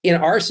in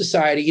our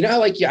society, you know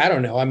how I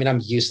don't know, I mean,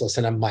 I'm useless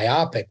and I'm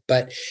myopic,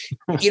 but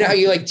you know how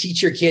you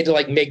teach your kid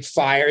to make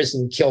fires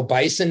and kill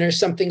bison or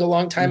something a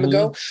long time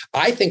ago?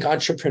 I think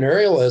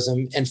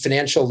entrepreneurialism and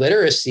financial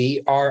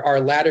literacy are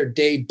our latter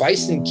day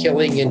bison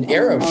killing and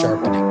arrow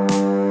sharpening.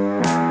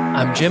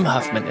 I'm Jim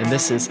Huffman, and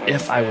this is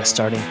If I Was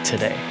Starting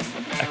Today,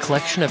 a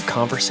collection of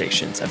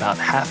conversations about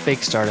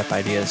half-baked startup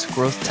ideas,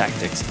 growth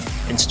tactics,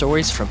 and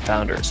stories from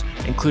founders,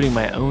 including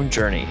my own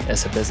journey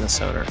as a business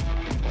owner.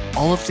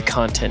 All of the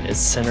content is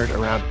centered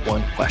around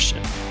one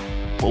question.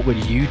 What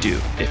would you do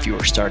if you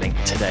were starting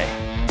today?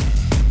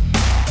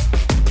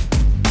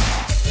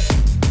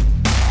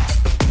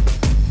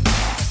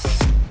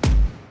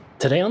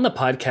 Today on the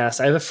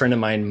podcast, I have a friend of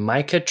mine,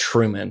 Micah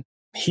Truman.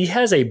 He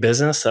has a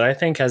business that I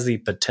think has the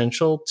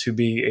potential to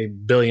be a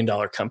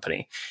billion-dollar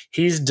company.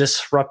 He's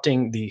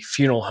disrupting the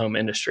funeral home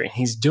industry.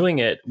 He's doing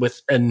it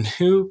with a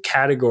new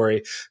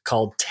category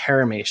called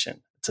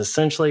terramation. It's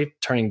essentially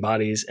turning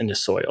bodies into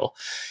soil.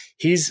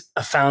 He's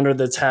a founder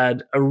that's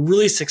had a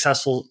really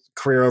successful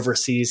career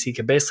overseas. He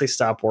could basically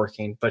stop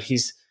working, but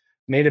he's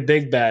made a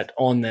big bet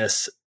on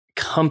this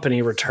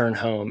company return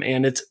home,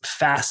 and it's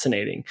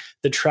fascinating.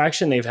 The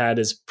traction they've had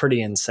is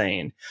pretty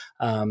insane.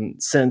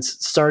 Since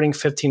starting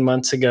 15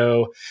 months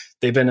ago,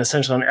 they've been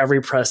essentially on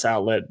every press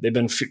outlet. They've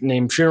been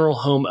named Funeral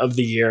Home of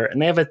the Year,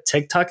 and they have a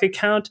TikTok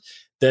account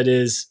that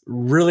is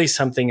really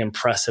something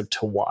impressive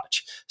to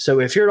watch.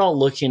 So if you're at all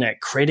looking at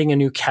creating a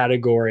new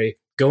category,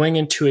 going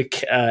into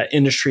an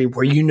industry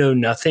where you know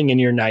nothing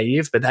and you're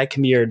naive, but that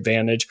can be your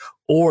advantage,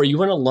 or you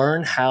want to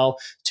learn how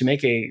to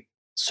make a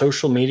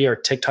social media or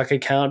TikTok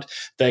account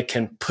that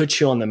can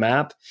put you on the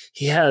map,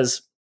 he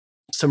has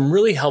some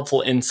really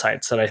helpful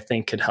insights that I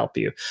think could help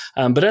you.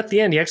 But at the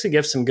end, he actually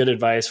gives some good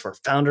advice for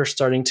founders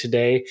starting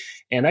today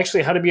and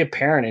actually how to be a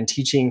parent and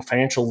teaching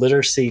financial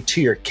literacy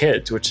to your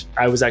kids, which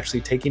I was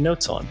actually taking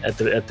notes on at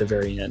the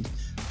very end.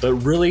 But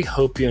really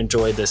hope you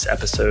enjoyed this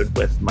episode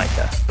with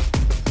Micah.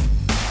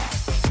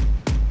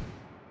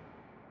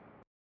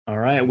 All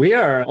right, we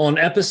are on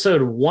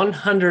episode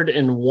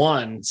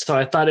 101. So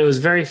I thought it was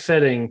very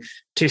fitting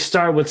to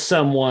start with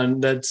someone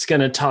that's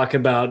going to talk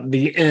about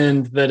the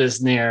end that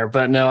is near.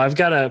 But no, I've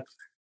got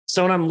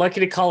someone I'm lucky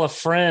to call a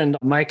friend,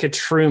 Micah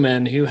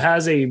Truman, who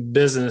has a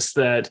business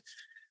that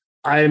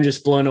I am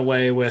just blown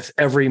away with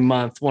every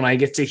month when I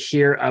get to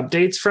hear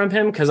updates from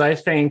him, because I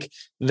think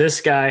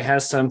this guy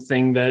has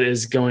something that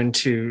is going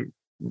to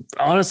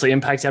honestly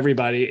impact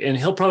everybody, and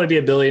he'll probably be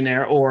a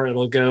billionaire or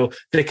it'll go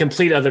the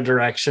complete other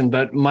direction.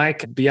 But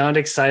Mike, beyond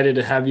excited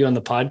to have you on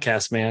the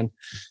podcast, man.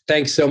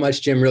 Thanks so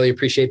much, Jim. Really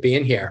appreciate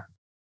being here.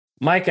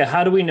 Micah,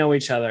 how do we know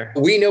each other?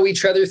 We know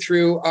each other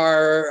through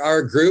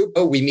our group.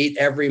 We meet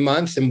every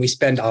month and we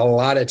spend a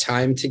lot of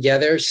time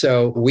together.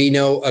 So we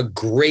know a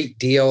great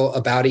deal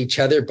about each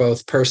other,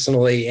 both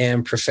personally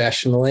and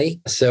professionally.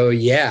 So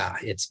yeah,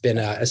 it's been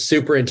a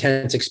super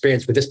intense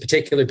experience with this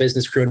particular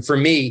business crew. And for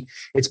me,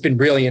 it's been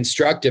really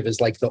instructive as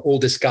the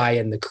oldest guy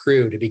in the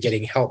crew to be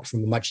getting help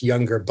from a much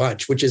younger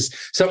bunch, which is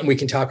something we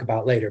can talk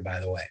about later, by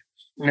the way.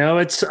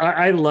 No,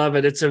 I love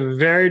it. It's a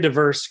very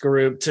diverse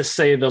group, to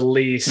say the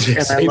least.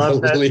 And I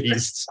love that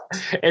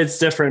it's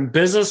different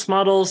business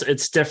models,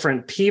 it's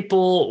different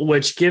people,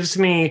 which gives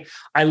me,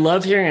 I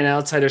love hearing an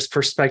outsider's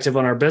perspective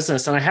on our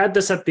business. And I had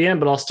this at the end,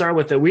 but I'll start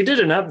with it. We did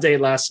an update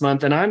last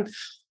month, and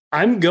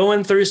I'm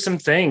going through some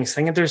things,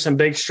 thinking through some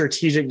big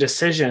strategic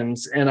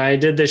decisions. And I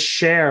did this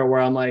share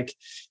where I'm like,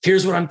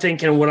 here's what I'm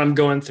thinking and what I'm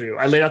going through.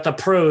 I laid out the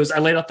pros, I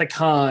laid out the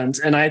cons,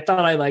 and I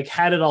thought I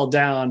had it all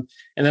down.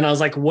 And then I was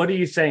like, what do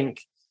you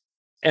think?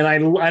 And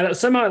I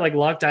somehow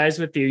locked eyes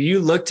with you.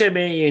 You looked at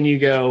me and you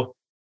go,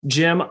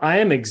 Jim, I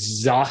am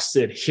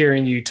exhausted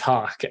hearing you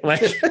talk.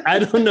 I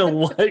don't know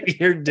what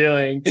you're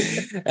doing.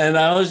 And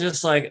I was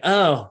just like,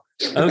 oh,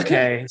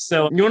 okay.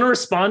 So you want to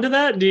respond to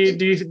that? Do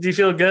you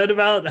feel good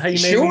about how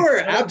you made Sure,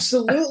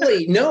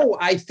 absolutely. No,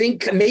 I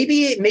think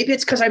maybe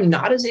it's because I'm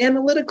not as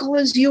analytical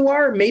as you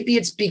are. Maybe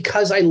it's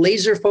because I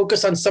laser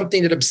focus on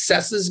something that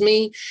obsesses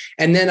me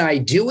and then I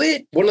do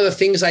it. One of the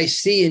things I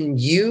see in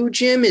you,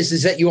 Jim,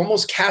 is that you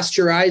almost cast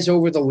your eyes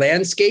over the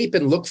landscape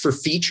and look for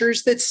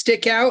features that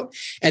stick out,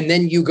 and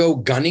then you go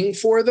gunning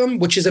for them,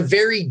 which is a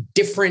very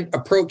different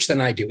approach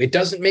than I do. It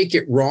doesn't make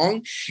it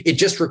wrong. It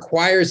just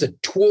requires a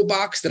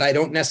toolbox that I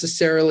don't necessarily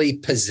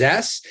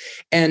possess.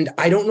 And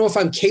I don't know if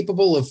I'm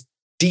capable of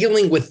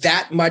dealing with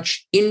that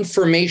much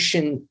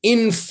information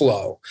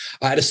inflow.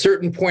 At a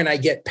certain point, I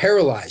get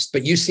paralyzed,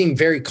 but you seem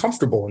very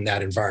comfortable in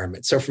that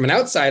environment. So from an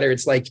outsider,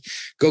 it's like,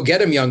 go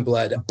get him, young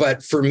blood.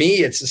 But for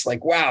me, it's just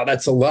like, wow,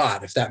 that's a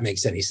lot, if that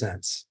makes any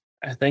sense.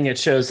 I think it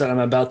shows that I'm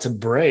about to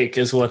break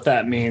is what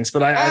that means.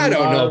 But I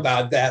don't know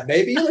about that.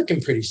 Maybe you're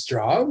looking pretty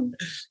strong.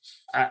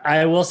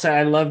 I will say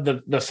I love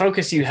the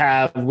focus you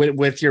have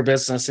with your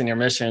business and your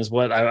mission is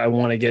what I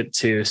want to get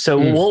to. So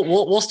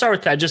we'll start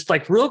with that. Just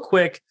real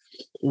quick,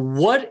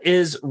 what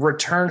is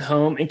Return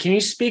Home? And can you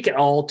speak at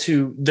all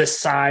to the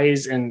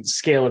size and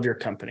scale of your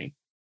company?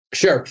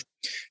 Sure.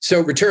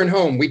 So return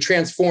home, we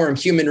transform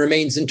human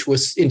remains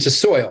into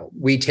soil.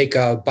 We take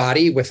a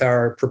body with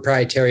our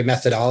proprietary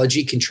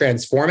methodology, can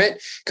transform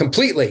it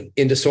completely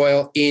into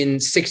soil in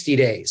 60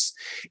 days.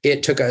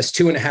 It took us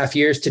 2.5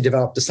 years to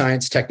develop the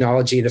science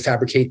technology to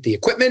fabricate the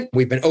equipment.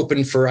 We've been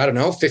open for,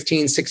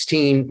 15,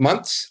 16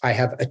 months. I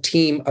have a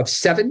team of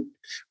 7.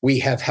 We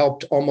have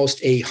helped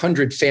almost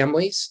 100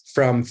 families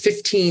from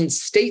 15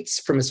 states,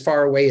 from as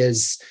far away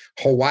as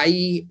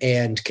Hawaii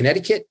and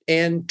Connecticut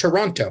and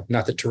Toronto.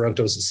 Not that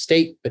Toronto is a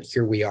state, but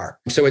here we are.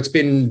 So it's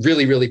been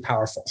really, really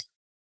powerful.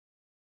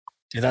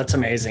 Dude, that's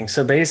amazing.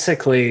 So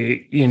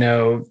basically,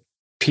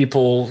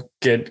 people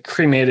get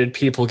cremated,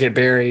 people get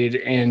buried,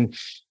 and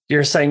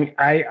you're saying,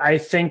 I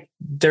think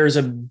there's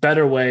a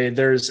better way,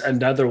 there's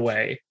another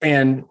way.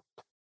 And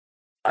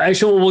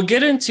actually, we'll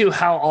get into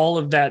how all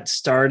of that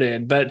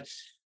started. But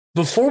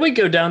before we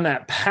go down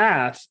that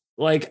path,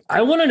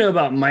 I want to know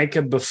about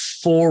Micah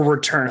before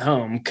Return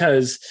Home,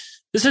 because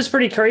this is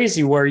pretty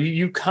crazy where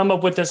you come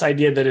up with this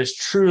idea that is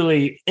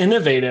truly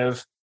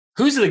innovative.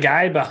 Who's the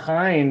guy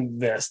behind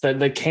this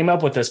that came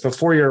up with this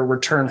before you're a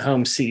Return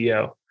Home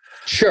CEO?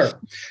 Sure.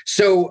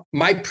 So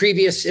my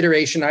previous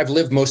iteration, I've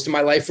lived most of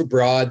my life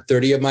abroad.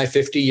 30 of my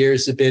 50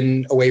 years have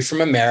been away from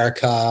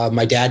America.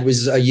 My dad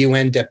was a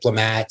UN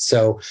diplomat.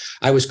 So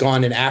I was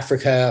gone in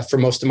Africa for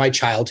most of my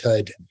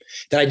childhood.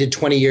 Then I did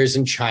 20 years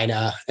in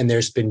China, and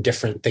there's been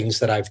different things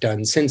that I've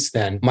done since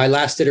then. My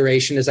last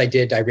iteration,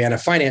 I ran a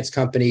finance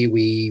company.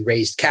 We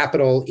raised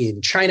capital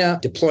in China,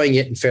 deploying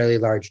it in fairly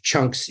large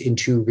chunks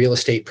into real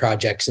estate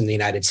projects in the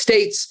United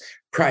States,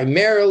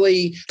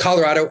 primarily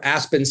Colorado,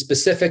 Aspen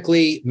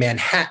specifically,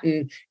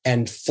 Manhattan,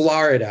 and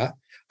Florida.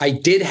 I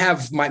did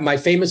have my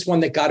famous one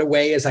that got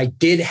away is I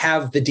did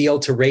have the deal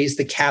to raise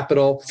the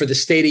capital for the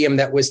stadium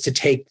that was to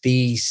take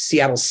the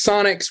Seattle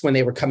Sonics when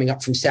they were coming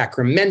up from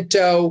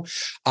Sacramento.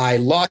 I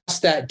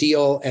lost that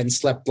deal and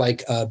slept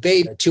like a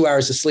baby. 2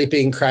 hours of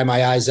sleeping, cry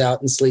my eyes out,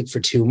 and sleep for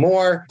 2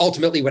 more.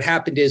 Ultimately, what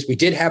happened is we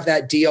did have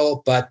that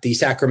deal, but the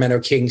Sacramento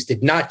Kings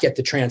did not get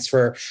the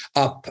transfer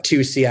up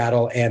to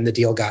Seattle, and the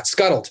deal got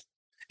scuttled.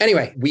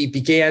 Anyway, we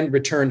began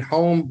Return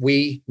Home.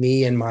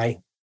 Me and my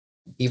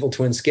evil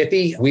twin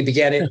Skippy. We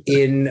began it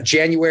in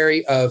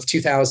January of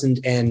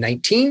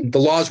 2019. The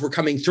laws were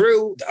coming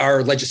through.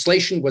 Our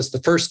legislation was the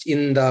first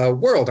in the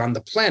world, on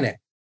the planet,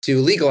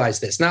 to legalize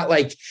this. Not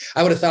like,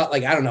 I would have thought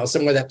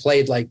somewhere that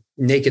played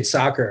naked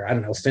soccer,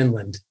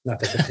 Finland. Not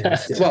that the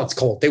Finns, well, it's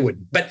cold, they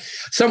wouldn't. But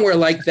somewhere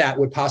like that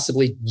would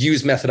possibly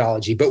use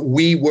methodology. But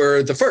we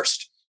were the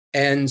first.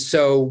 And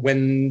so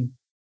when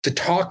the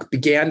talk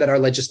began that our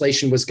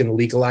legislation was going to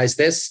legalize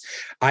this,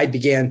 I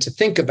began to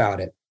think about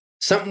it.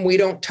 Something we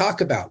don't talk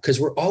about because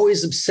we're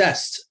always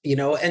obsessed,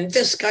 and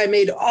this guy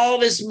made all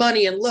this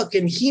money, and look,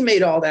 and he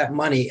made all that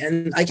money.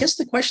 And I guess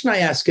the question I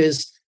ask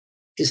is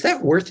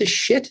that worth a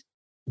shit?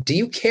 Do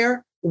you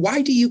care?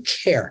 Why do you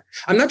care?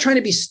 I'm not trying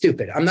to be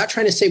stupid. I'm not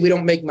trying to say we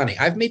don't make money.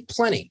 I've made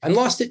plenty and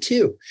lost it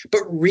too.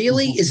 But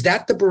really, is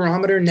that the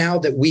barometer now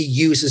that we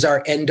use as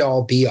our end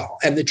all be all?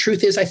 And the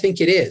truth is, I think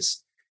it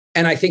is.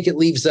 And I think it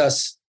leaves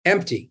us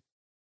empty.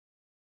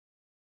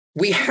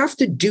 We have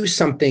to do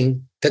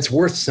something that's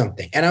worth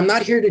something. And I'm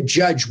not here to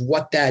judge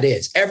what that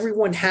is.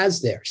 Everyone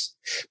has theirs.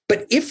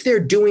 But if they're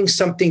doing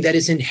something that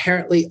is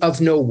inherently of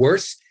no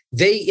worth,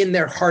 they in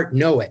their heart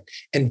know it.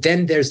 And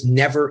then there's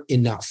never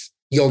enough.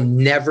 You'll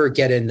never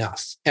get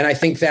enough. And I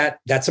think that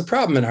that's a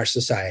problem in our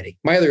society.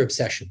 My other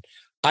obsession,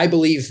 I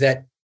believe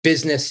that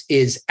business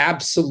is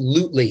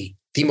absolutely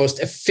the most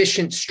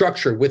efficient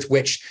structure with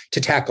which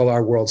to tackle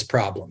our world's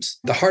problems.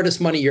 The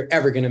hardest money you're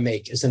ever going to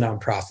make is a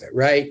nonprofit,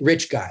 right?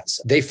 Rich guys,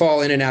 they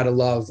fall in and out of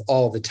love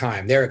all the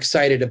time. They're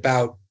excited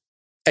about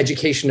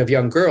education of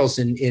young girls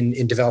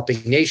in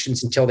developing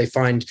nations until they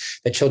find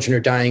that children are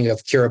dying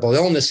of curable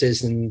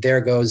illnesses. And there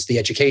goes the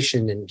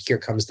education, and here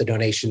comes the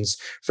donations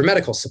for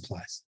medical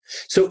supplies.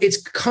 So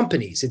it's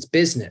companies, it's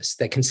business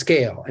that can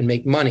scale and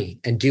make money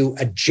and do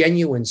a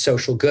genuine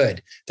social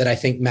good that I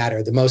think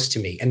matter the most to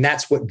me. And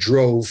that's what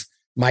drove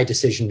my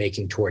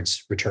decision-making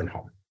towards Return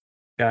Home.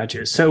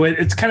 Gotcha. So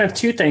it's kind of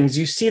two things.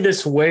 You see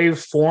this wave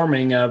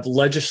forming of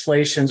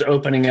legislations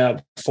opening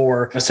up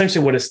for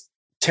essentially what is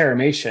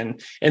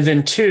terramation. And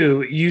then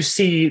 2, you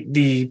see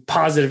the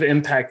positive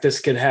impact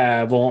this could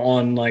have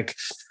on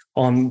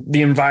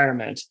the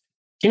environment.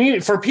 Can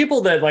you, for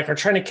people that are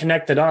trying to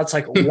connect the dots,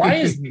 why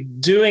is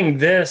doing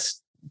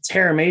this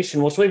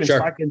terramation, which we'll even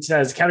talk into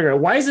as a category,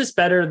 why is this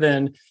better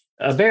than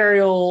a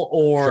burial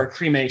or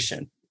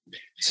cremation?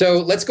 So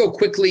let's go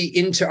quickly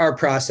into our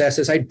process.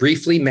 As I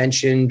briefly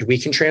mentioned, we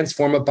can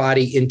transform a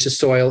body into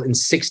soil in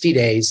 60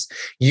 days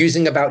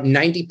using about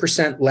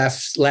 90%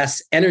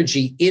 less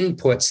energy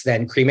inputs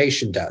than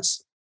cremation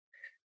does.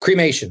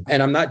 Cremation,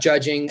 and I'm not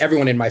judging,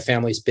 everyone in my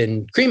family's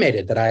been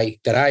cremated that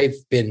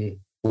I've been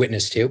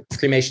witness to.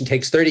 Cremation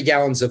takes 30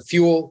 gallons of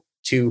fuel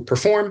to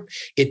perform.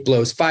 It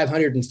blows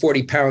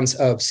 540 pounds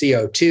of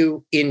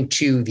CO2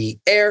 into the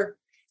air.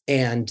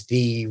 And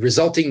the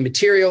resulting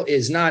material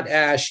is not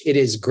ash, it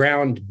is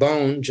ground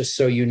bone, just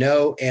so you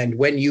know. And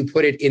when you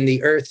put it in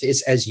the earth,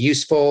 it's as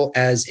useful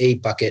as a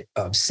bucket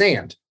of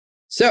sand.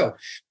 So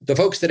the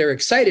folks that are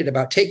excited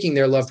about taking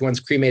their loved ones'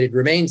 cremated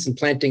remains and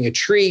planting a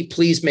tree,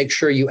 please make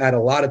sure you add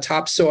a lot of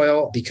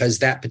topsoil, because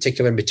that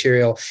particular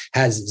material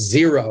has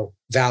zero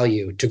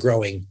value to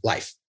growing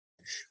life.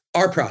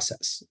 Our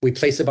process: we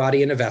place a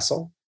body in a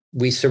vessel.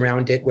 We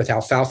surround it with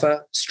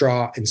alfalfa,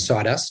 straw, and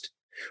sawdust.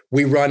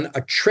 We run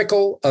a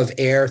trickle of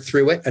air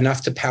through it,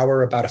 enough to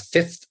power about a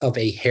fifth of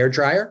a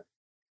hairdryer.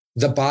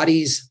 The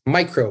body's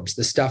microbes,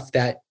 the stuff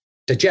that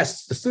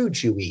digests the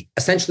foods you eat,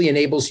 essentially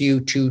enables you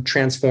to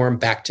transform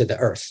back to the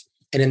earth.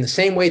 And in the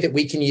same way that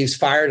we can use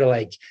fire to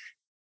like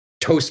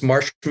toast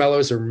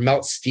marshmallows or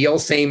melt steel,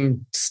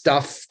 same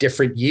stuff,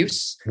 different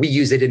use, we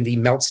use it in the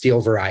melt steel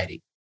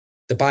variety.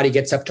 The body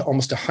gets up to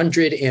almost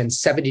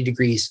 170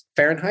 degrees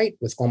Fahrenheit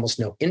with almost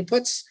no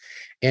inputs,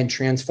 and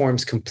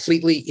transforms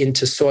completely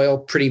into soil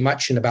pretty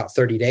much in about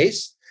 30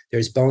 days.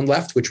 There's bone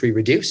left, which we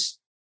reduce,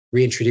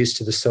 reintroduce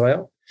to the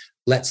soil,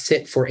 let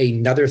sit for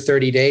another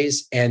 30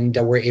 days, and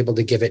we're able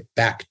to give it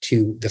back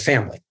to the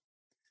family.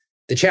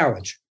 The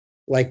challenge,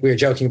 like we were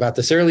joking about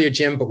this earlier,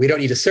 Jim, but we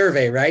don't need a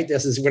survey, right?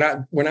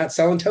 We're not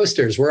selling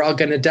toasters. We're all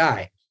going to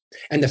die.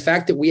 And the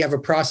fact that we have a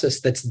process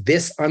that's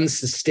this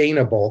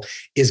unsustainable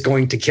is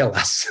going to kill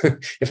us,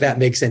 if that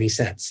makes any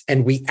sense.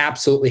 And we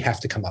absolutely have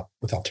to come up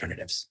with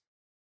alternatives.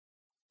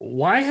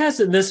 Why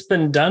hasn't this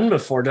been done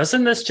before?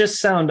 Doesn't this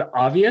just sound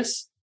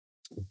obvious?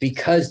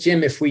 Because,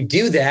 Jim, if we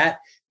do that,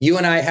 you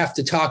and I have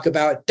to talk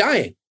about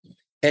dying.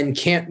 And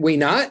can't we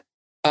not?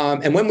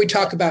 And when we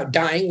talk about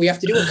dying, we have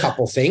to do a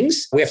couple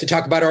things. We have to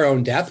talk about our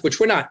own death,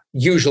 which we're not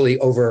usually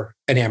over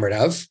enamored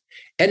of.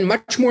 And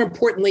much more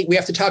importantly, we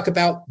have to talk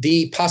about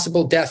the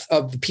possible death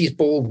of the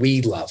people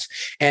we love.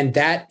 And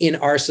that in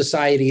our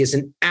society is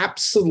an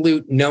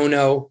absolute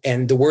no-no.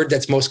 And the word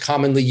that's most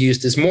commonly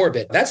used is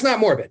morbid. That's not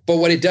morbid. But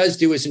what it does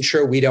do is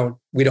ensure we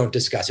don't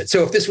discuss it.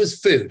 So if this was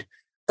food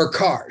or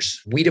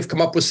cars, we'd have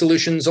come up with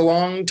solutions a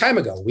long time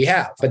ago. We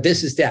have. But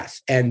this is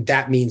death. And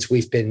that means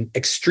we've been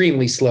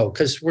extremely slow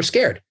because we're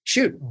scared.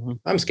 Shoot,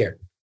 I'm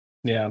scared.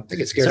 Yeah. I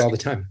get scared all the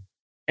time.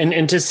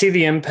 And to see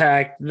the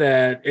impact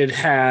that it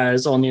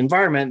has on the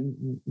environment,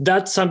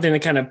 that's something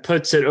that kind of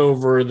puts it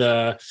over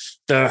the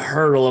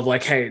hurdle of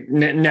like, hey,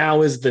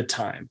 now is the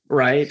time,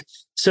 right?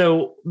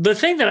 So the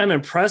thing that I'm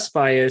impressed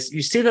by is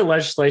you see the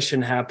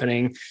legislation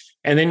happening,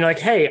 and then you're like,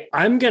 hey,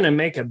 I'm going to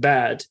make a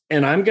bet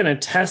and I'm going to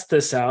test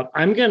this out.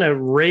 I'm going to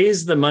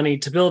raise the money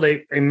to build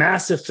a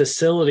massive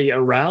facility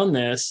around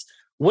this.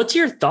 What's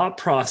your thought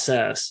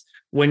process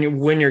when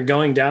you're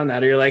going down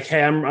that? Or you're like,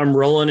 hey, I'm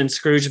rolling in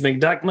Scrooge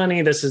McDuck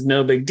money. This is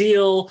no big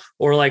deal.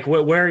 Or like,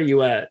 where are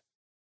you at?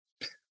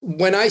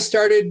 When I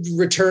started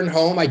Return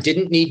Home, I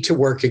didn't need to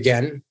work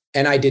again.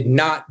 And I did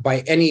not by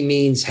any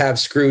means have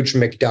Scrooge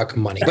McDuck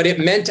money, but it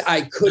meant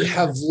I could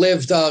have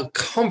lived a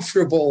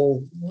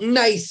comfortable,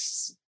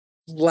 nice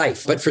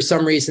life. But for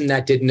some reason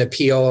that didn't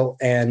appeal.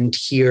 And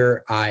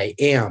here I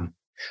am.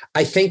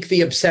 I think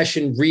the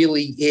obsession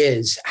really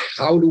is,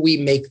 how do we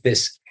make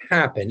this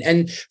happen?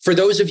 And for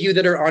those of you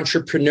that are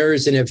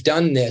entrepreneurs and have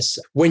done this,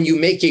 when you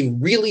make a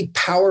really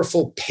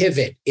powerful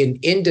pivot in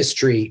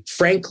industry,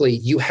 frankly,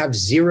 you have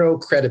zero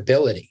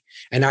credibility.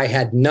 And I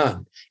had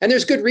none. And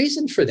there's good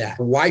reason for that.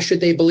 Why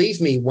should they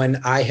believe me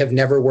when I have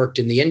never worked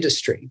in the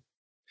industry?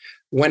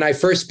 When I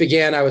first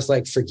began, I was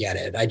like, forget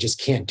it. I just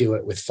can't do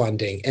it with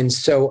funding. And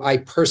so I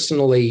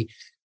personally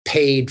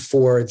paid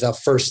for the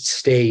first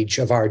stage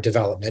of our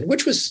development,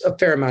 which was a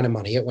fair amount of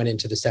money. It went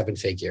into the 7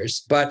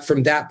 figures. But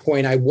from that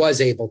point, I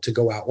was able to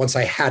go out once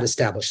I had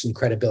established some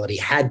credibility,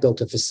 had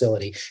built a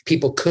facility,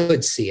 people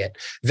could see it.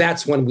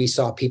 That's when we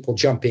saw people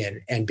jump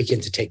in and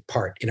begin to take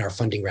part in our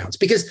funding rounds,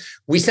 because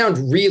we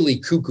sound really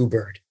cuckoo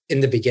bird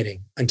in the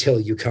beginning until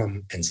you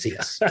come and see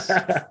us.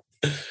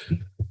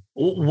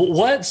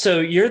 What? So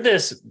you're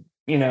this,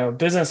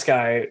 business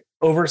guy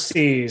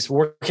overseas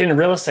working in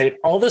real estate.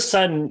 All of a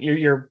sudden,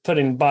 you're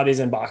putting bodies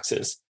in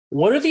boxes.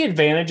 What are the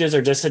advantages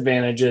or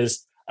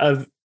disadvantages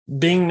of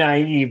being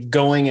naive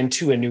going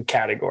into a new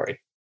category?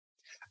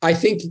 I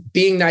think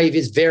being naive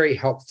is very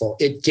helpful.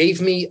 It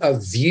gave me a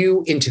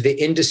view into the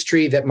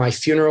industry that my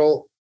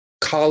funeral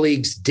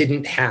colleagues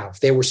didn't have.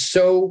 They were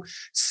so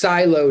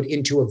siloed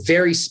into a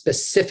very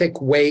specific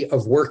way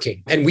of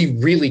working. And we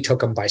really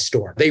took them by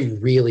storm. They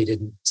really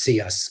didn't see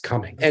us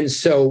coming. And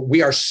so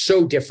we are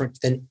so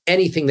different than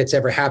anything that's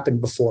ever happened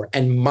before.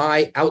 And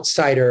my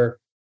outsider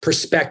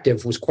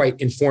perspective was quite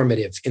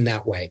informative in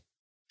that way.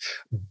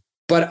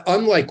 But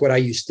unlike what I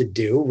used to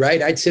do,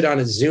 right? I'd sit on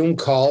a Zoom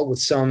call with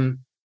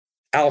some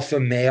alpha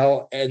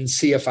male and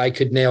see if I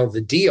could nail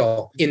the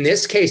deal. In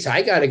this case,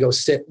 I got to go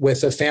sit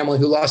with a family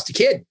who lost a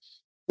kid,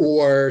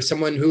 or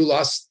someone who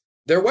lost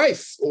their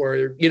wife,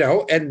 or,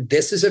 and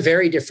this is a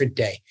very different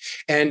day.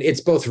 And it's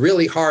both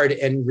really hard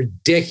and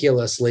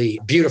ridiculously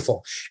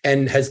beautiful,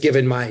 and has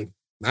given my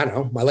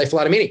life a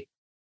lot of meaning.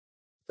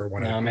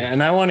 Man,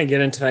 and I want to get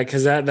into that,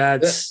 because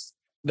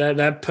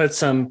that puts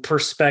some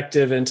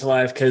perspective into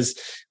life. Because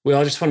we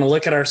all just want to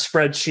look at our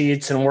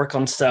spreadsheets and work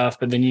on stuff,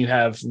 but then you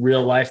have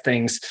real life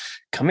things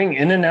coming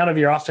in and out of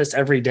your office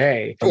every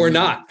day. Or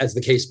not, as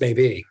the case may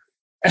be.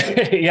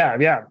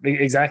 Yeah,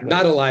 exactly.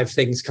 Not alive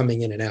things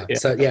coming in and out. Yeah.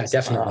 So yeah,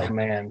 definitely. Oh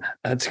man,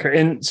 that's great.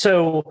 And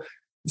so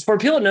for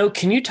people to know,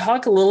 can you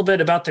talk a little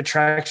bit about the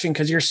traction?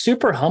 Because you're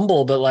super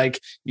humble, but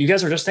like you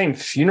guys were just saying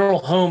funeral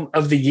home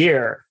of the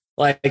year,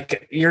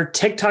 like your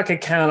TikTok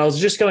account, I was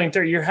just going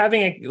through, you're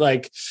having a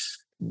like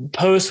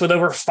posts with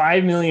over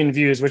 5 million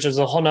views, which is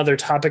a whole nother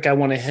topic I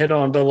want to hit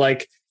on, but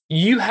like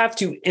you have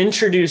to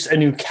introduce a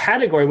new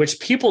category, which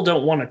people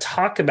don't want to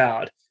talk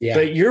about,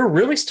 but you're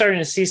really starting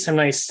to see some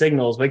nice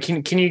signals. But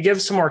can you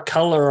give some more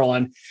color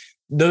on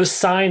those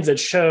signs that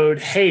showed,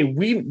 hey,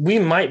 we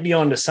might be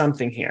onto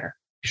something here?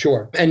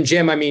 Sure. And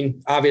Jim, I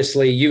mean,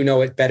 obviously, you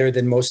know it better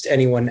than most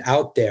anyone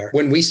out there.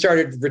 When we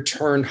started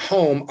Return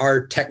Home,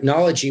 our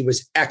technology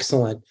was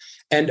excellent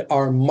and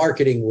our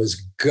marketing was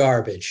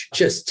garbage,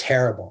 just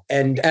terrible.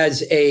 And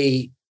as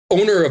a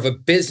owner of a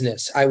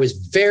business, I was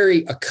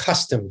very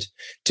accustomed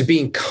to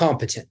being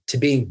competent, to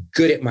being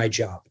good at my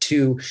job,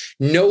 to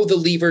know the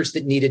levers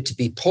that needed to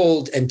be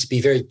pulled and to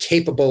be very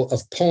capable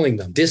of pulling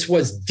them. This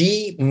was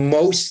the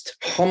most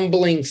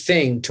humbling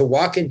thing to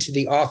walk into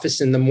the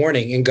office in the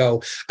morning and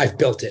go, I've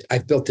built it.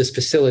 I've built this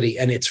facility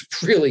and it's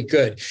really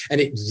good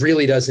and it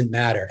really doesn't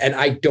matter. And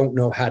I don't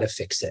know how to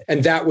fix it.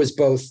 And that was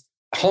both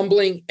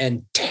humbling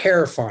and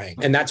terrifying.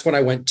 And that's when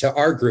I went to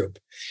our group.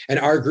 And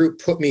our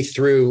group put me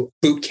through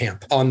boot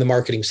camp on the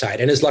marketing side.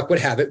 And as luck would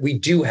have it, we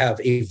do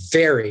have a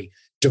very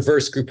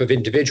diverse group of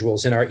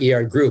individuals in our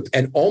ER group.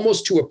 And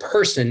almost to a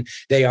person,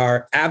 they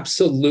are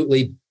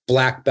absolutely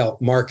black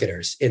belt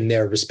marketers in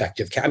their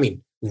respective,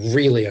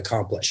 really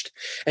accomplished.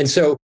 And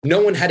so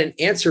no one had an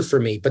answer for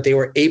me, but they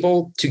were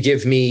able to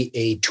give me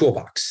a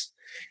toolbox.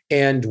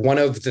 And one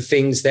of the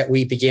things that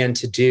we began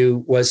to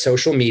do was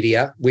social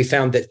media. We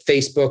found that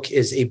Facebook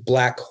is a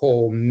black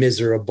hole,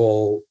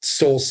 miserable,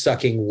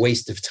 soul-sucking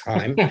waste of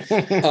time.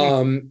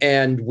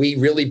 And we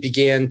really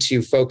began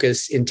to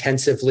focus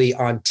intensively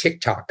on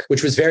TikTok,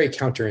 which was very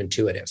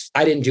counterintuitive.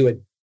 I didn't do a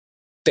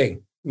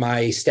thing.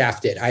 My staff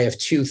did. I have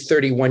two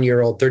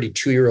 31-year-old,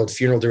 32-year-old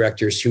funeral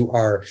directors who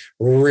are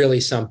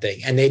really something.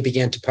 And they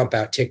began to pump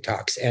out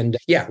TikToks. And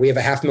yeah, we have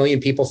 500,000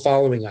 people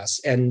following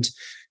us. And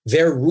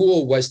their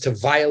rule was to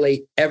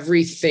violate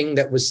everything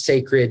that was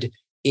sacred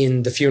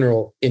in the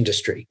funeral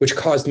industry, which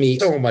caused me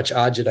so much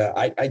agita.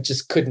 I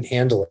just couldn't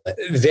handle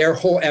it. Their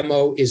whole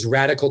MO is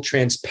radical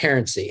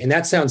transparency. And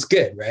that sounds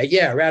good, right?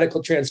 Yeah,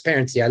 radical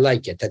transparency. I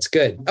like it. That's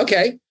good.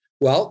 Okay,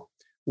 well,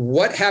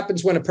 what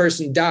happens when a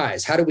person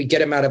dies? How do we get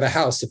them out of a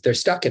house if they're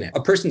stuck in it?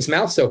 A person's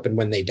mouth's open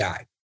when they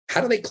die.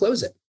 How do they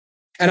close it?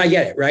 And I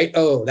get it, right?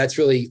 Oh, that's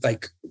really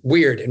like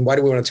weird. And why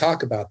do we want to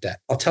talk about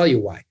that? I'll tell you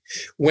why.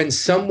 When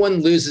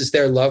someone loses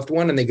their loved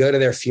one and they go to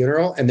their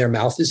funeral and their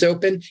mouth is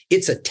open,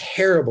 it's a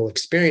terrible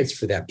experience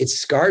for them. It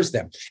scars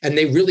them. And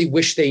they really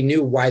wish they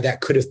knew why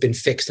that could have been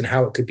fixed and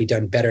how it could be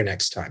done better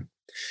next time.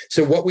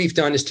 So what we've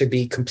done is to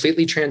be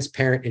completely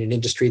transparent in an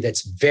industry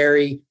that's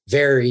very,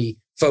 very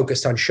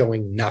focused on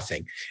showing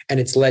nothing. And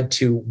it's led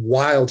to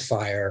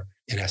wildfire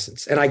in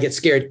essence. And I get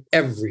scared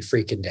every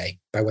freaking day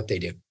by what they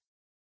do.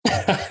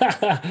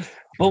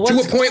 Well, to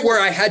a point where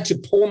I had to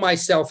pull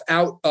myself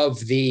out of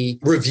the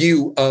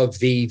review of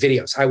the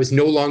videos. I was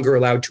no longer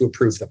allowed to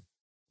approve them.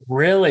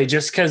 Really?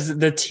 Just because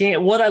the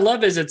team, what I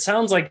love is it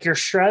sounds like your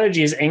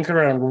strategy is anchored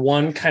around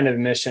one kind of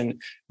mission,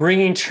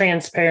 bringing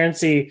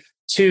transparency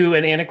to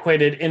an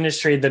antiquated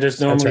industry that is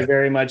normally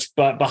very much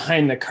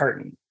behind the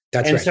curtain.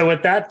 So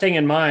with that thing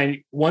in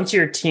mind, once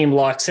your team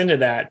locks into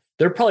that,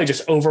 they're probably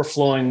just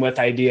overflowing with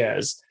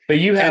ideas. But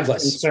you have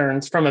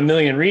concerns from a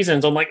million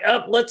reasons. I'm like,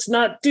 oh, let's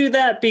not do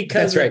that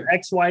because of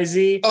X, Y,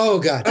 Z. Oh,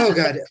 God.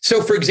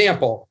 So, for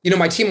example,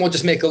 my team will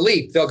just make a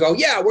leap. They'll go,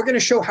 yeah, we're going to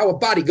show how a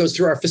body goes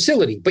through our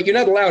facility. But you're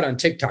not allowed on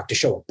TikTok to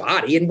show a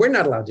body. And we're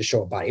not allowed to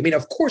show a body. I mean,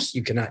 of course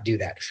you cannot do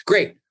that.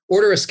 Great.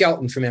 Order a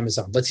skeleton from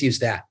Amazon. Let's use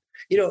that.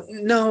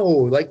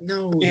 No.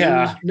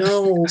 Yeah.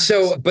 No.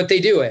 So, but they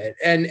do it.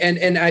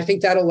 And I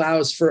think that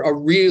allows for a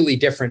really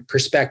different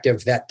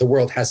perspective that the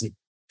world hasn't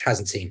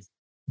seen.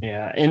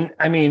 Yeah. And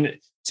I mean,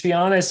 to be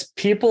honest,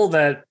 people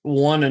that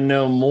want to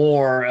know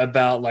more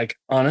about, like,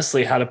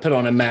 honestly, how to put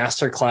on a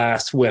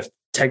masterclass with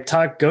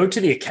TikTok, go to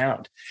the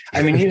account.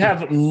 I mean, you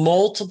have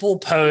multiple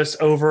posts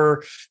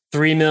over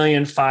 3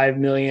 million, 5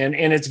 million.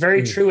 And it's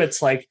very true.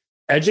 It's like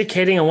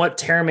educating on what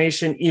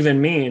terramation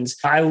even means.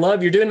 I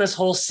love you're doing this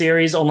whole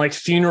series on like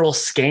funeral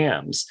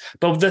scams.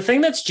 But the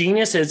thing that's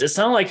genius is it's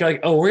not like,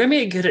 oh, we're going to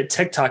be good at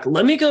TikTok.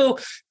 Let me go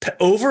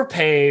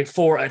overpay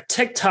for a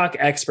TikTok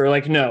expert.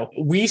 Like, no,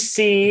 we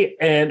see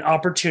an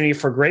opportunity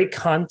for great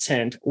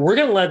content. We're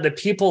going to let the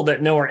people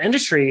that know our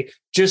industry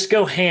just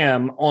go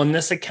ham on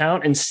this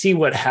account and see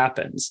what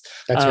happens.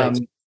 That's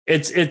right.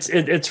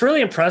 It's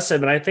really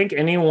impressive. And I think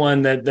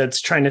anyone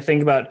that's trying to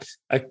think about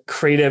a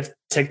creative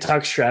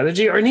TikTok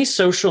strategy or any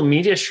social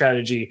media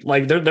strategy,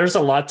 like there's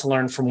a lot to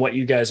learn from what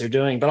you guys are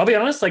doing. But I'll be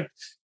honest, like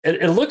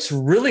it looks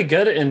really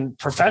good and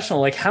professional.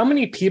 Like how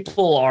many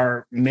people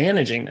are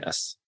managing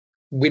this?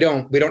 We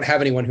don't have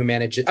anyone who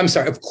manages. I'm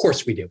sorry. Of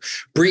course we do.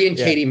 Bree and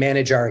Katie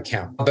manage our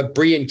account, but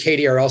Bree and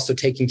Katie are also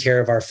taking care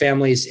of our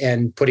families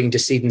and putting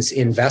decedents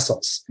in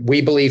vessels.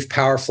 We believe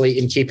powerfully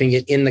in keeping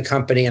it in the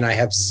company, and I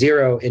have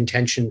zero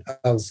intention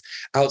of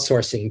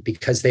outsourcing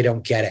because they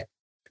don't get it.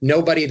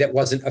 Nobody that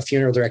wasn't a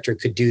funeral director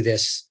could do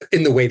this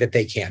in the way that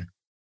they can.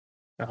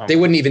 They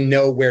wouldn't even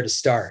know where to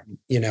start.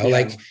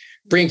 Like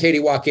Bree and Katie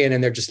walk in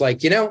and they're just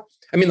like,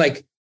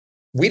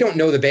 we don't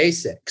know the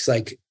basics.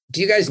 Like,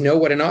 do you guys know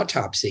what an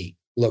autopsy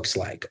looks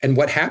like and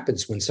what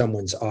happens when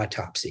someone's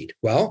autopsied?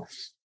 Well,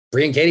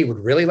 Bree and Katie would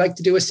really like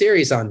to do a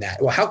series on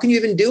that. Well, how can you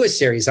even do a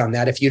series on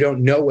that if you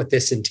don't know what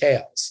this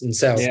entails? And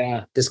so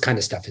this kind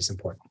of stuff is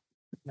important.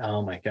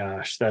 Oh my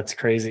gosh, that's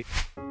crazy.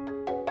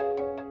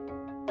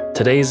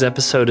 Today's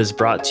episode is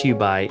brought to you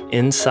by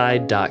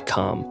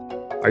Inside.com.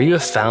 Are you a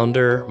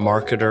founder,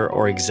 marketer,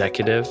 or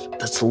executive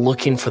that's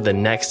looking for the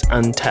next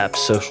untapped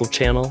social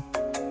channel?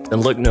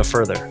 Then look no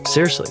further.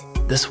 Seriously.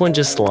 This one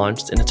just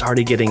launched and it's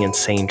already getting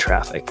insane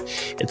traffic.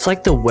 It's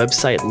like the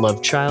website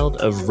love child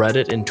of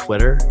Reddit and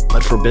Twitter,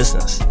 but for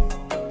business.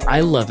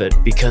 I love it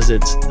because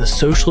it's the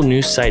social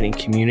news site and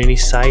community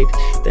site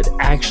that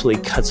actually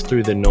cuts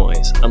through the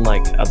noise,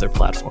 unlike other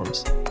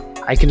platforms.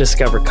 I can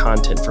discover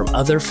content from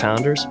other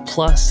founders,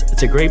 plus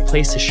it's a great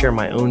place to share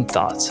my own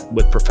thoughts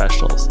with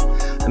professionals.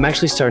 I'm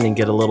actually starting to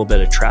get a little bit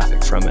of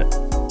traffic from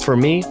it. For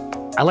me,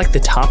 I like the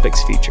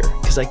topics feature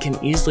because I can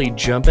easily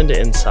jump into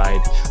Inside.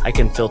 I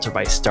can filter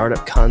by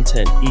startup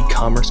content,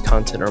 e-commerce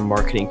content, or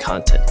marketing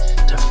content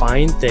to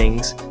find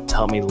things to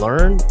help me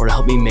learn or to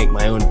help me make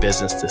my own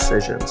business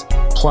decisions.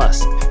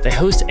 Plus, they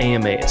host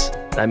AMAs.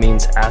 That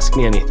means Ask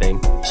Me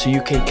Anything, so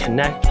you can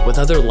connect with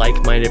other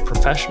like-minded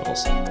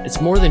professionals. It's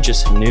more than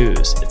just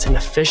news. It's an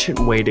efficient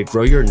way to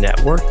grow your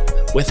network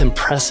with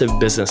impressive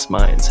business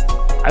minds.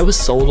 I was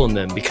sold on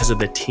them because of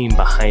the team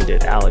behind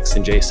it, Alex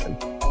and Jason.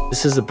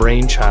 This is the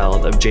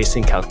brainchild of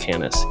Jason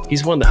Calacanis.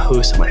 He's one of the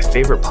hosts of my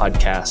favorite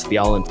podcast, the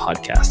All In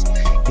Podcast.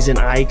 He's an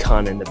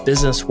icon in the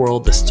business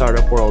world, the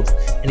startup world,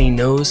 and he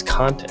knows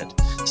content.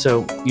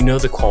 So you know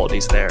the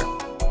quality's there.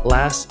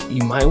 Last,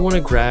 you might want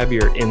to grab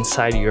your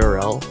Inside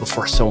URL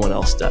before someone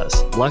else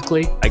does.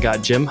 Luckily, I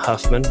got Jim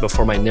Huffman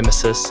before my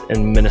nemesis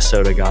in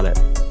Minnesota got it.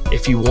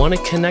 If you want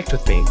to connect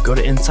with me, go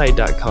to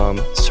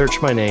Inside.com,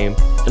 search my name,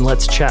 and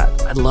let's chat.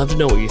 I'd love to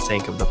know what you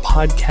think of the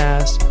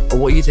podcast or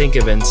what you think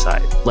of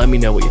Inside. Let me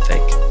know what you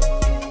think.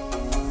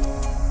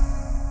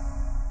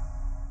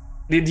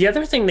 The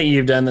other thing that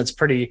you've done that's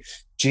pretty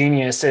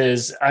genius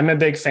is I'm a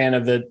big fan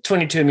of the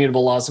 22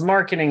 Immutable Laws of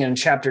Marketing. And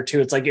chapter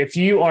 2, it's like, if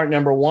you aren't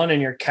number one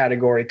in your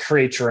category,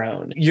 create your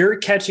own. You're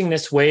catching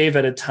this wave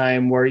at a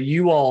time where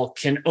you all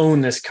can own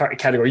this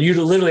category.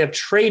 You literally have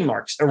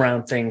trademarks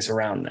around things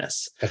around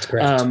this. That's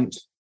correct.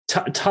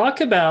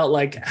 Talk about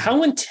like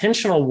how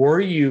intentional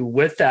were you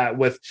with that,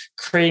 with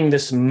creating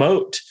this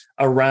moat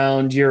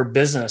around your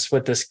business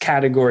with this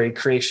category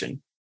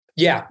creation?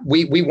 Yeah,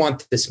 we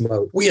want this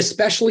moat. We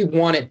especially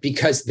want it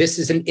because this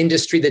is an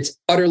industry that's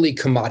utterly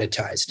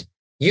commoditized.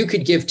 You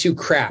could give two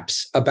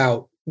craps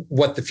about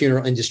what the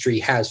funeral industry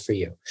has for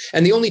you.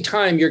 And the only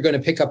time you're going to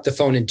pick up the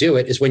phone and do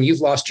it is when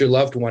you've lost your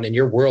loved one and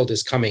your world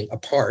is coming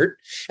apart.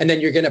 And then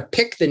you're going to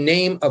pick the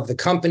name of the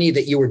company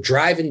that you were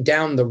driving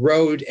down the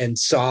road and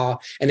saw,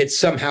 and it's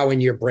somehow in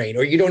your brain,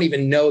 or you don't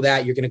even know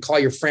that. You're going to call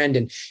your friend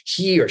and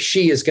he or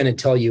she is going to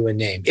tell you a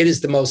name. It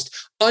is the most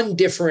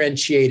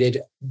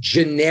undifferentiated,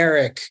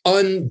 generic,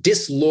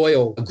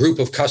 disloyal group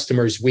of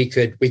customers we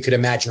could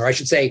imagine. Or I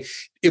should say,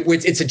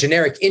 it's a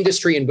generic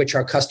industry in which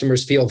our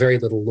customers feel very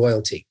little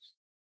loyalty.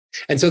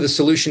 And so the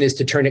solution is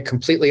to turn it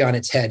completely on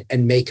its head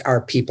and make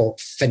our people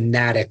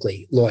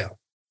fanatically loyal.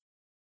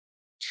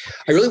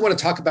 I really want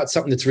to talk about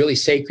something that's really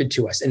sacred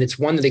to us. And it's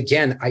one that,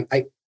 again,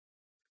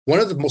 one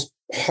of the most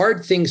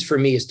hard things for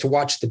me is to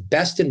watch the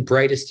best and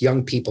brightest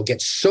young people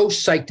get so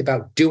psyched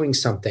about doing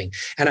something.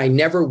 And I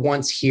never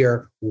once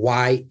hear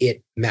why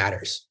it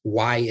matters.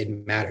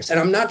 And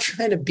I'm not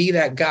trying to be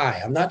that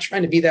guy. I'm not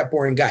trying to be that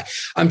boring guy.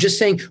 I'm just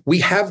saying we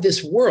have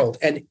this world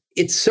and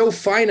it's so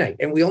finite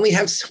and we only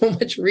have so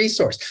much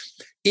resource.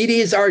 It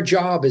is our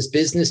job as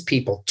business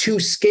people to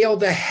scale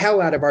the hell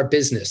out of our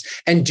business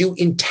and do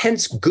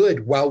intense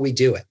good while we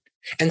do it.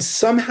 And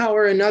somehow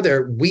or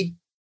another,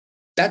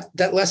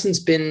 that lesson's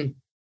been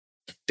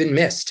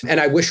missed. And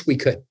I wish we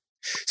could.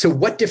 So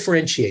what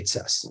differentiates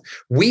us?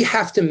 We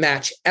have to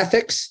match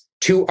ethics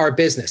to our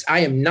business. I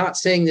am not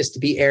saying this to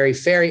be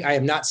airy-fairy. I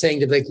am not saying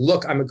to like,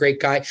 look, I'm a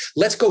great guy.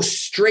 Let's go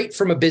straight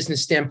from a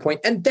business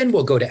standpoint, and then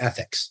we'll go to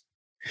ethics.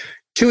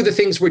 Two of the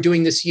things we're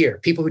doing this year,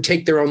 people who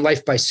take their own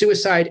life by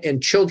suicide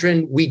and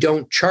children we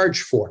don't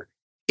charge for.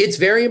 It's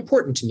very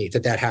important to me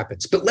that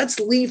happens, but let's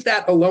leave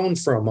that alone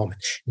for a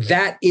moment.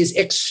 That is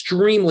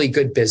extremely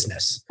good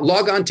business.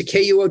 Log on to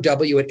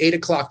KUOW at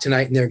 8:00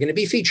 tonight, and they're going to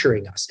be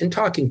featuring us and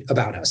talking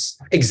about us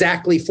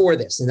exactly for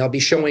this. And they'll be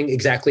showing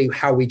exactly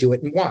how we do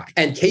it and why.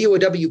 And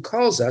KUOW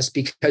calls us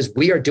because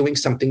we are doing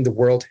something the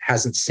world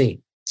hasn't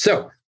seen.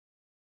 So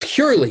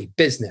purely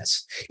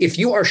business, if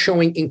you are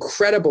showing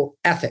incredible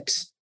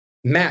ethics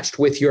matched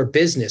with your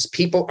business,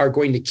 people are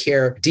going to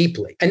care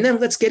deeply. And then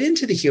let's get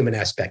into the human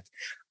aspect.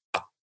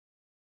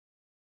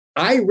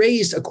 I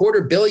raised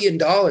 $250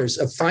 million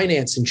of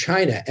finance in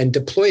China and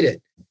deployed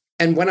it.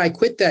 And when I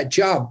quit that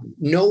job,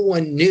 no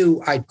one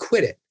knew I'd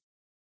quit it.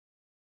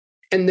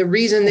 And the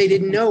reason they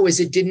didn't know is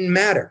it didn't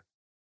matter.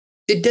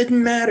 It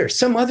didn't matter.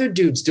 Some other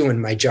dude's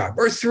doing my job,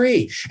 or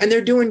 3, and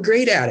they're doing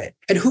great at it.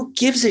 And who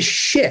gives a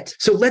shit?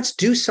 So let's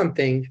do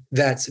something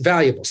that's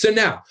valuable. So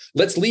now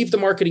let's leave the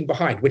marketing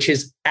behind, which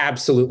is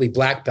absolutely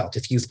black belt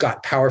if you've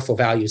got powerful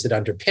values that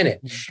underpin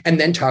it, and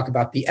then talk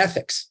about the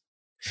ethics.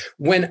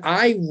 When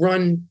I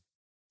run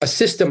a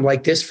system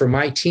like this for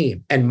my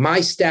team and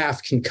my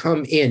staff can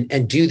come in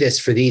and do this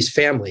for these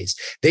families,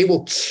 they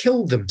will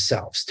kill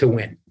themselves to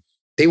win.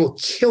 They will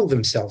kill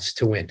themselves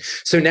to win.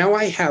 So now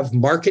I have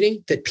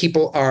marketing that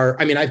people are,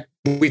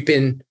 we've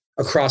been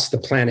across the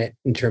planet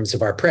in terms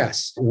of our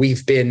press.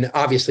 We've been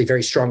obviously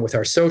very strong with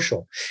our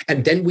social.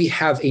 And then we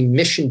have a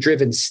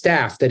mission-driven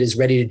staff that is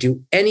ready to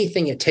do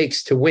anything it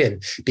takes to win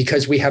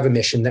because we have a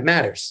mission that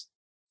matters.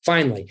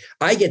 Finally,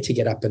 I get to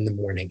get up in the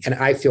morning and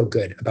I feel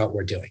good about what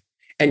we're doing.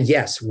 And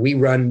yes, we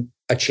run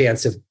a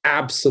chance of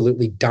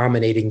absolutely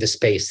dominating the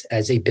space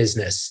as a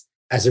business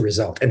as a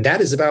result. And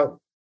that is about,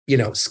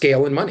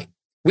 scale and money.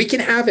 We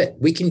can have it.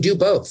 We can do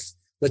both.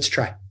 Let's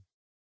try.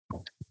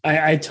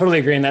 I totally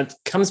agree. And that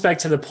comes back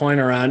to the point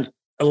around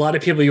a lot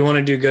of people, you want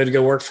to do good,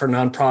 go work for a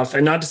nonprofit.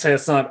 And not to say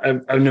it's not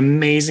an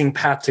amazing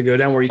path to go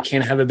down where you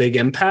can't have a big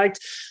impact,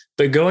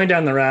 but going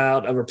down the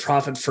route of a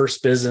profit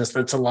first business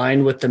that's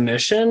aligned with the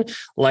mission,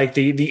 like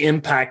the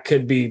impact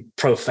could be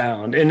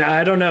profound. And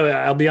I don't know,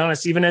 I'll be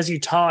honest, even as you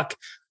talk,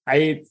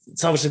 I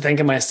selfishly think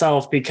of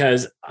myself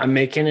because I'm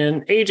making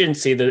an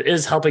agency that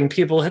is helping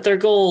people hit their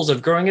goals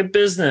of growing a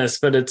business,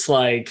 but it's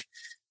like,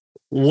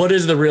 what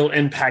is the real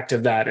impact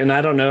of that? And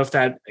I don't know if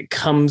that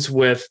comes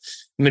with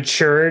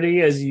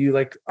maturity as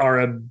you are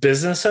a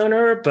business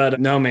owner, but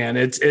no, man,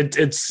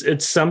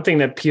 it's something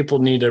that people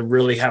need to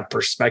really have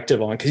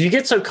perspective on, because you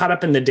get so caught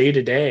up in the day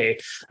to day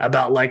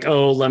about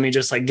let me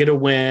just get a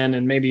win,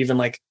 and maybe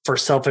even for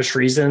selfish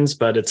reasons.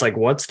 But it's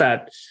what's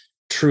that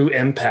true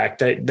impact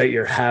that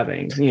you're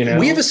having?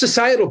 We have a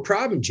societal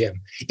problem, Jim.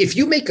 If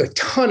you make a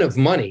ton of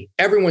money,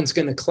 everyone's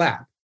going to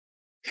clap.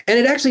 And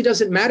it actually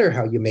doesn't matter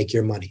how you make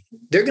your money.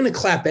 They're going to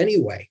clap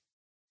anyway.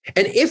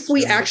 And if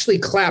we actually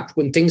clapped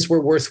when things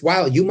were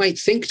worthwhile, you might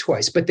think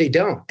twice, but they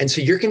don't. And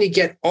so you're going to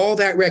get all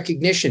that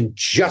recognition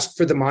just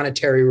for the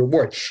monetary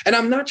reward. And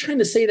I'm not trying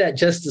to say that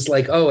just as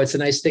it's a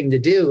nice thing to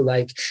do.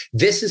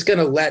 This is going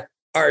to let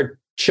our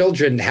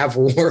children have a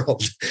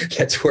world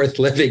that's worth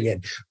living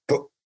in.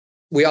 But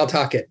we all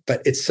talk it,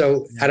 but it's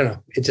so, I don't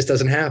know, it just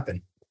doesn't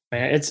happen.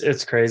 Man,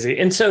 it's crazy.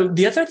 And so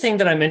the other thing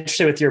that I'm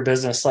interested with your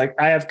business, I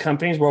have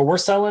companies where we're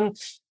selling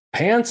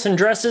pants and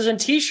dresses and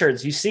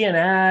t-shirts. You see an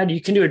ad, you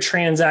can do a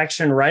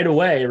transaction right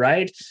away,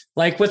 right?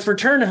 With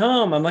Return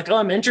Home, I'm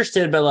I'm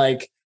interested,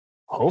 but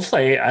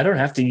hopefully I don't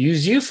have to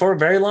use you for a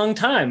very long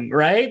time,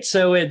 right?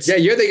 So it's... Yeah,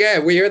 you're the guy.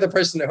 We're the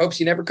person that hopes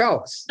you never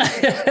call us.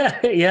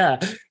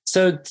 Yeah.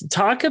 So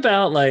talk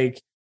about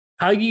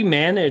how you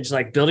manage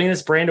building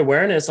this brand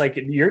awareness.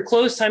 Your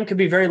close time could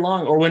be very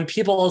long, or when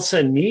people all of a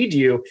sudden need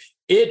you,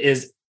 it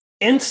is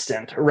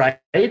instant, right?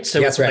 So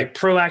That's it's right.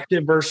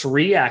 Proactive versus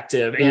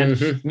reactive.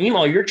 And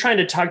meanwhile, you're trying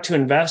to talk to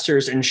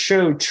investors and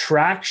show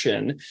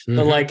traction.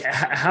 But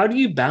how do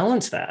you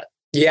balance that?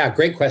 Yeah,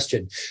 great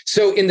question.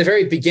 So in the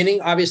very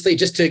beginning, obviously,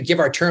 just to give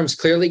our terms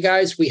clearly,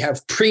 guys, we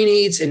have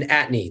pre-needs and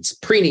at-needs.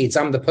 Pre-needs,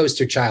 I'm the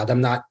poster child.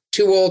 I'm not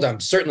too old.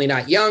 I'm certainly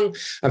not young.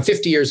 I'm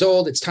 50 years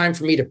old. It's time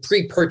for me to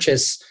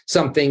pre-purchase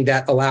something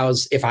that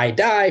allows, if I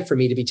die, for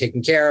me to be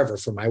taken care of, or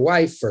for my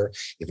wife, or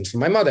even for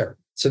my mother.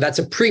 So that's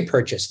a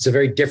pre-purchase. It's a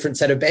very different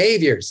set of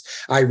behaviors.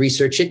 I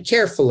research it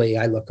carefully.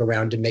 I look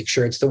around and make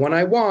sure it's the one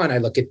I want. I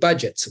look at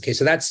budgets. Okay,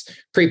 so that's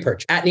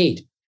pre-purchase. At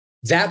need,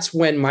 that's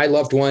when my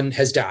loved one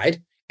has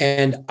died.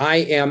 And I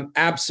am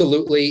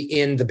absolutely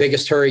in the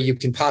biggest hurry you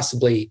can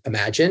possibly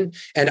imagine.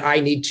 And I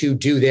need to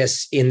do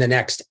this in the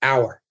next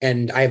hour.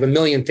 And I have a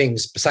million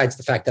things besides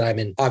the fact that I'm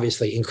in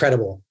obviously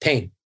incredible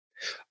pain.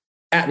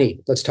 At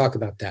need, let's talk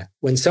about that.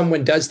 When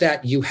someone does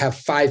that, you have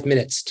 5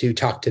 minutes to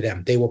talk to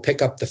them. They will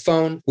pick up the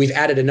phone. We've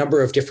added a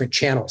number of different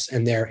channels,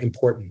 and they're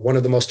important. One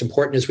of the most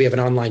important is we have an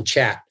online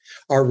chat.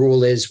 Our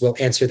rule is we'll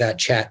answer that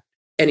chat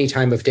any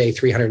time of day,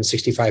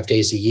 365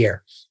 days a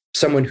year.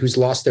 Someone who's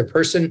lost their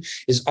person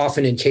is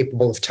often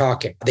incapable of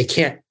talking. They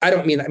can't,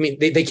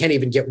 they can't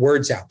even get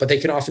words out, but they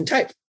can often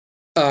type.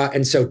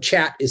 And so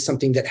chat is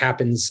something that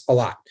happens a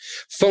lot.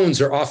 Phones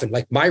are often,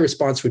 my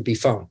response would be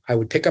phone. I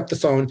would pick up the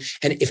phone.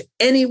 And if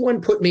anyone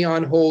put me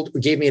on hold or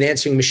gave me an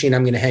answering machine,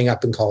 I'm going to hang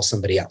up and call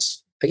somebody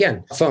else.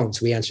 Again,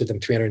 phones, we answer them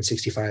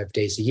 365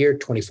 days a year,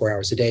 24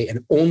 hours a day,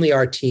 and only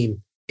our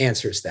team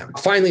answers them.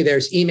 Finally,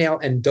 there's email,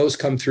 and those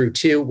come through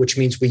too, which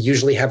means we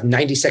usually have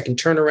 90-second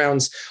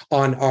turnarounds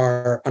on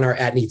our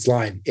at needs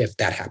line if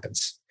that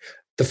happens.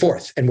 the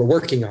fourth, and we're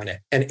working on it.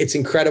 And it's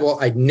incredible.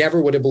 I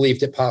never would have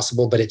believed it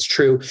possible, but it's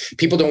true.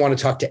 People don't want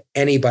to talk to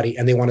anybody,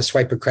 and they want to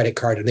swipe a credit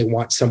card, and they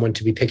want someone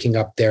to be picking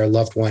up their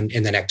loved one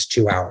in the next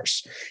 2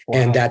 hours. Wow.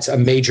 And that's a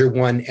major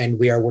one. And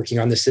we are working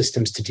on the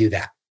systems to do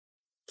that.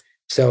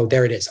 So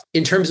there it is.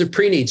 In terms of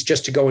pre-needs,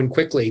 just to go in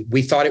quickly,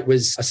 we thought it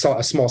was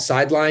a small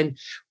sideline.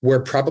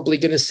 We're probably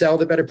going to sell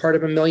the better part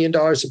of $1 million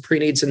of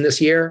pre-needs in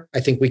this year. I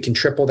think we can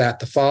triple that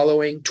the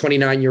following.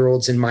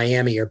 29-year-olds in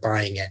Miami are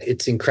buying it.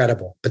 It's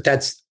incredible. But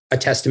that's a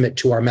testament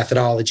to our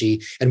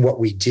methodology and what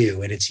we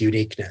do and its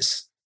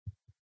uniqueness.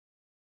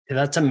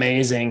 That's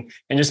amazing.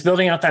 And just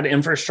building out that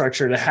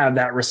infrastructure to have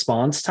that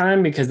response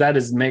time, because that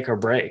is make or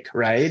break,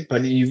 right?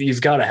 But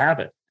you've got to have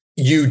it.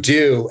 You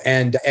do.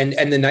 And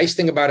the nice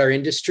thing about our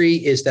industry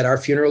is that our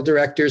funeral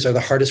directors are the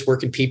hardest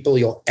working people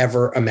you'll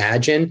ever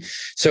imagine.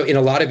 So in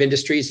a lot of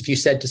industries, if you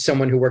said to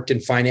someone who worked in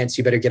finance,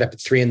 you better get up at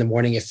 3 a.m.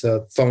 if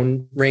the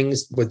phone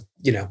rings, would,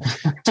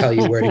 tell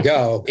you where to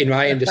go. In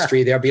my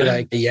industry, they'll be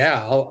like,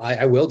 yeah,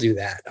 I will do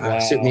that. Wow.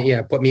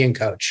 Put me in,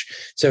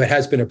 coach. So it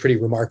has been a pretty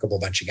remarkable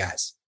bunch of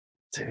guys.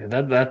 Dude,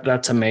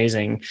 that's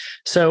amazing.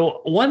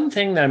 So one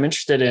thing that I'm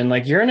interested in,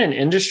 like you're in an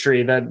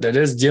industry that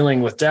is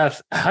dealing with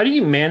death. How do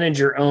you manage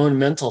your own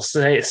mental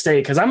state?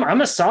 Because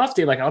I'm a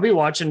softie. Like I'll be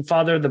watching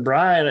Father of the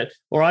Bride,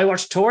 or I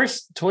watch Toy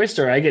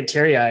Story. I get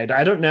teary eyed.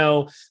 I don't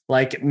know,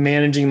 like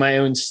managing my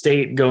own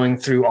state going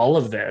through all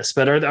of this.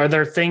 But are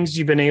there things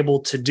you've been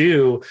able to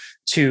do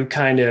to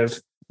kind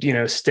of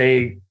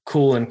stay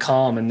cool and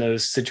calm in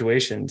those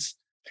situations?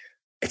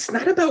 It's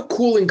not about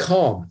cool and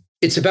calm.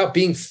 It's about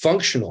being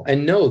functional.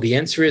 And no, the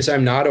answer is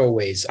I'm not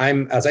always.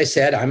 As I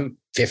said, I'm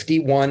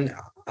 51.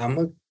 I'm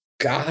a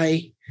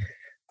guy.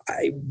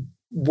 I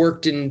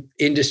worked in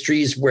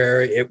industries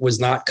where it was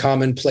not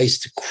commonplace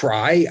to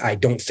cry. I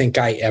don't think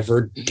I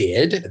ever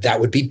did.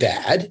 That would be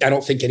bad. I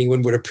don't think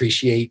anyone would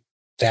appreciate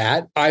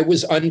that. I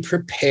was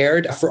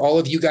unprepared. For all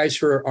of you guys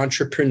who are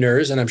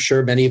entrepreneurs, and I'm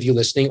sure many of you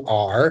listening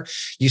are,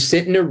 you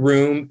sit in a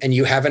room and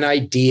you have an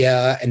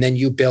idea and then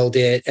you build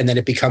it and then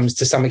it becomes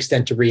to some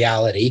extent a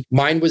reality.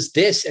 Mine was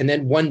this. And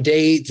then one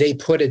day they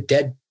put a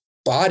dead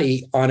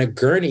body on a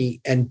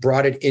gurney and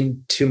brought it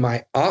into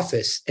my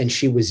office, and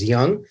she was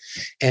young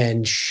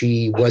and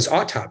she was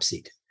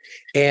autopsied.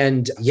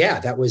 And yeah,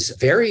 that was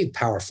very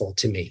powerful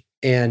to me.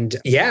 And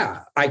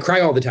yeah, I cry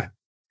all the time.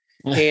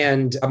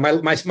 And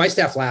my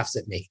staff laughs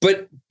at me,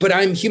 but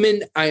I'm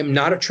human. I am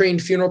not a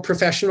trained funeral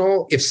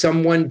professional. If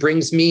someone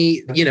brings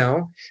me,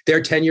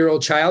 their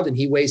 10-year-old child and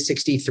he weighs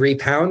 63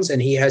 pounds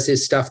and he has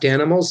his stuffed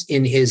animals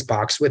in his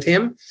box with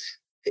him,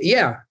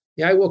 yeah,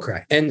 I will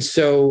cry. And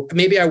so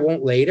maybe I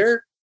won't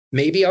later.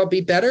 Maybe I'll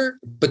be better,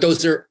 but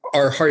those are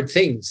hard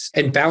things.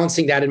 And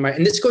balancing that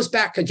and this goes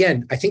back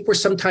again, I think we're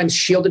sometimes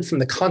shielded from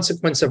the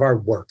consequence of our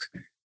work.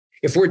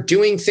 If we're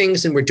doing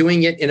things and we're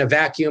doing it in a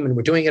vacuum and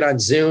we're doing it on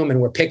Zoom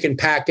and we're picking,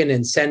 packing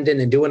and sending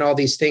and doing all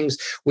these things,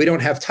 we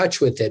don't have touch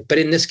with it. But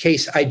in this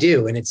case, I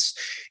do. And it's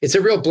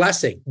a real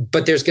blessing.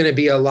 But there's going to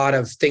be a lot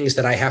of things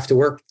that I have to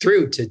work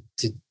through to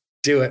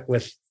do it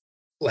with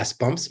less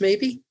bumps,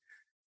 maybe.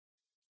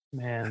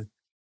 Man.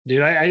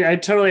 Dude, I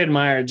totally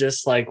admire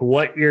just like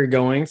what you're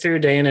going through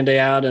day in and day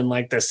out, and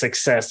like the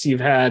success you've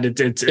had.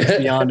 It's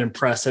beyond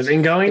impressive.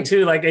 And going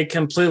to like a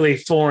completely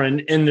foreign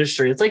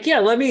industry, it's like, yeah,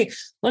 let me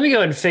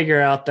go and figure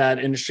out that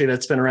industry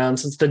that's been around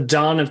since the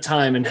dawn of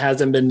time and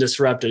hasn't been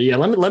disrupted. Yeah,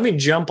 let me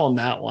jump on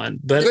that one.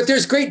 But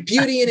there's great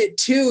beauty in it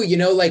too.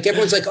 Like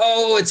everyone's like,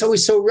 oh, it's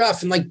always so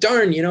rough, and like,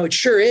 darn, it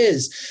sure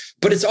is.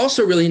 But it's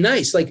also really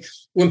nice. Like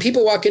when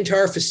people walk into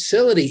our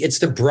facility, it's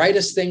the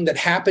brightest thing that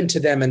happened to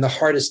them in the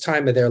hardest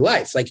time of their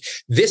life. Like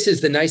this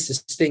is the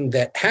nicest thing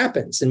that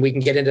happens. And we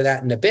can get into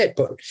that in a bit.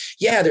 But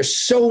yeah, there's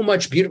so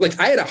much beauty. Like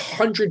I had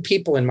 100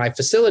 people in my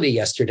facility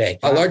yesterday,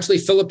 a largely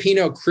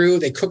Filipino crew.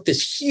 They cooked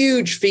this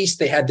huge feast.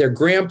 They had their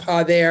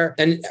grandpa there.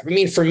 And I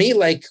mean, for me,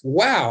 like,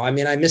 wow. I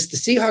mean, I missed the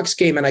Seahawks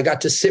game and I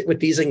got to sit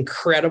with these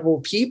incredible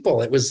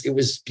people. It was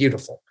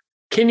beautiful.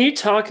 Can you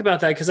talk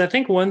about that? Because I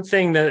think one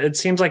thing that it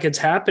seems like it's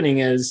happening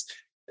is,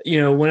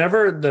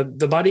 whenever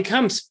the body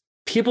comes,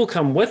 people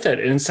come with it.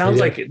 And it sounds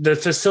like the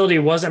facility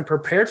wasn't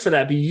prepared for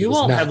that, but you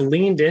all have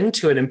leaned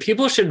into it. And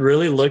people should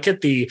really look at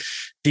the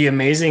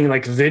amazing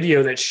like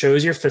video that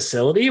shows your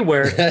facility,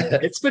 where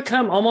it's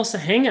become almost a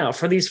hangout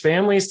for these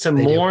families to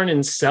mourn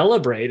and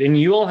celebrate. And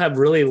you all have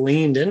really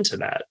leaned into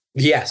that.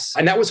 Yes.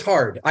 And that was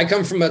hard. I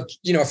come from a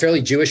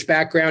fairly Jewish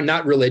background,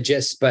 not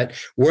religious, but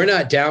we're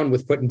not down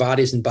with putting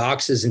bodies in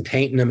boxes and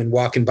painting them and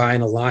walking by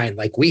in a line.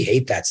 Like we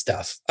hate that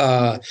stuff.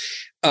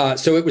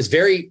 So it was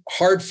very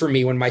hard for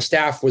me when my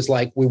staff was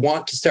like, we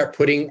want to start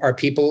putting our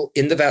people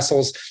in the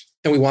vessels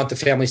and we want the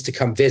families to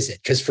come visit.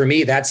 Because for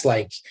me, that's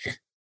like,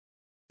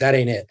 that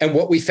ain't it. And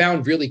what we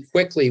found really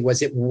quickly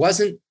was it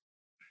was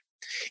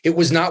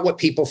not what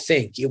people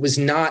think. It was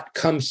not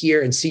come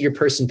here and see your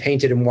person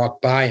painted and walk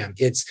by them.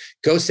 It's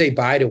go say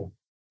bye to them.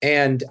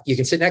 And you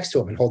can sit next to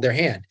them and hold their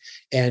hand.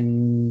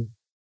 And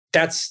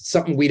that's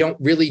something we don't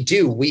really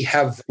do.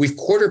 We've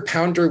quarter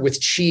pounder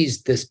with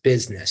cheese this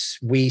business.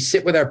 We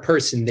sit with our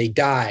person, they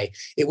die.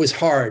 It was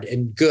hard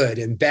and good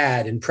and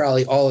bad and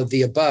probably all of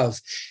the above.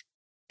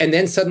 And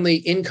then suddenly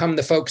in come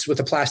the folks with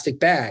a plastic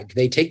bag.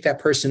 They take that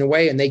person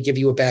away and they give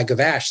you a bag of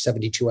ash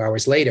 72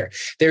 hours later.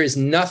 There is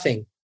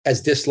nothing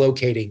as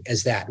dislocating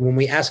as that. When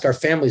we ask our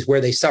families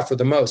where they suffer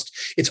the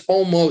most, it's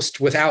almost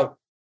without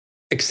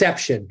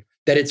exception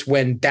that it's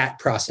when that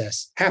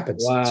process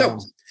happens. Wow. So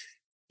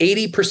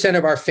 80%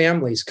 of our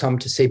families come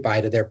to say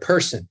bye to their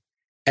person.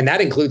 And that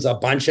includes a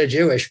bunch of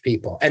Jewish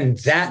people. And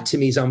that to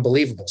me is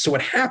unbelievable. So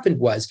what happened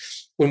was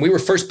when we were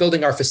first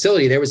building our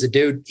facility, there was a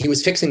dude, he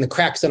was fixing the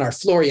cracks on our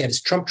floor. He had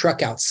his Trump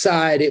truck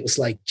outside. It was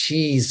like,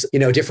 geez,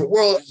 different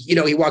world.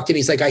 He walked in,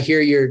 he's like, I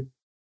hear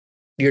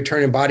you're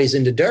turning bodies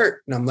into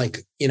dirt. And I'm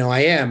like,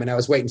 I am. And I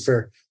was waiting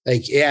for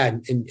like, yeah,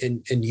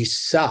 and you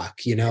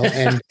suck,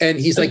 and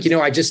he's like,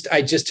 I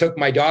just took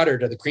my daughter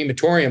to the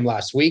crematorium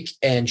last week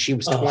and she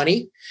was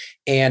 20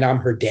 and I'm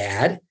her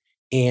dad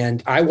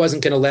and I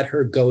wasn't going to let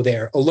her go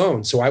there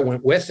alone. So I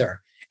went with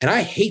her and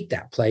I hate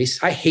that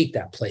place. I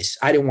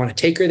didn't want to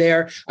take her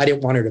there. I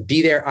didn't want her to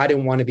be there. I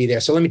didn't want to be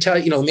there. So let me tell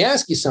you, let me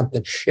ask you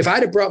something. If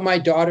I'd have brought my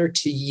daughter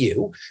to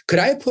you, could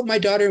I have put my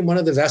daughter in one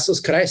of the vessels?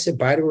 Could I have said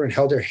bye to her and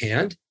held her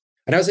hand?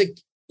 And I was like,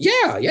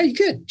 yeah, you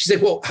could. She's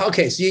like, well,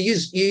 okay, so you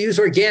use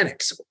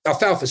organics,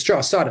 alfalfa,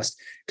 straw, sawdust.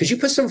 Could you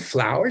put some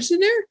flowers in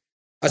there?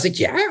 I was like,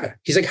 yeah.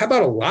 He's like, how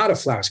about a lot of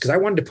flowers? Because I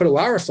wanted to put a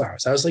lot of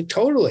flowers. I was like,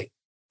 totally.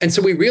 And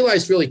so we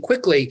realized really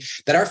quickly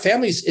that our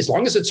families, as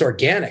long as it's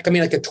organic, I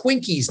mean, like a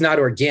Twinkie's not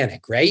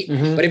organic, right?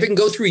 Mm-hmm. But if it can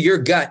go through your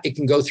gut, it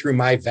can go through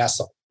my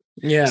vessel.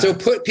 Yeah. So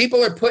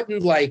people are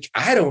putting like,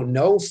 I don't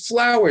know,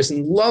 flowers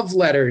and love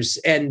letters.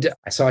 And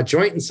I saw a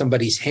joint in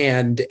somebody's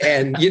hand.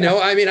 And,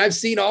 I've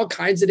seen all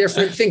kinds of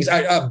different things,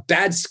 a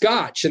bad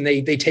scotch, and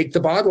they take the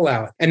bottle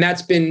out. And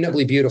that's been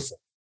really beautiful.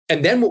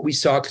 And then what we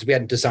saw, because we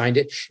hadn't designed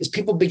it, is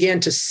people began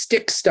to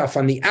stick stuff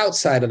on the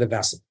outside of the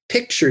vessel,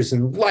 pictures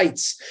and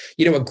lights.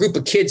 A group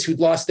of kids who'd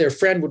lost their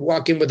friend would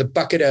walk in with a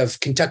bucket of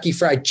Kentucky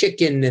Fried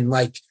Chicken and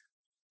like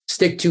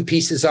stick 2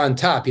 pieces on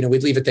top.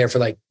 We'd leave it there for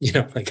like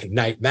a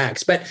night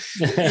max. But,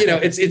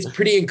 it's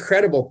pretty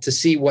incredible to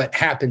see what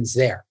happens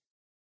there.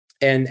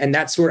 And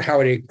that's sort of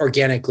how it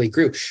organically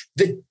grew.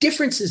 The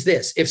difference is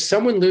this: if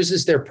someone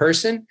loses their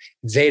person,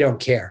 they don't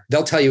care.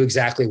 They'll tell you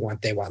exactly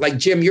what they want. Like,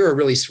 Jim, you're a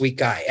really sweet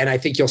guy, and I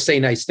think you'll say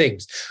nice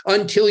things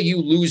until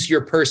you lose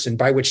your person,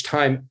 by which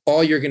time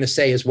all you're going to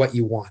say is what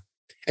you want.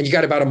 And you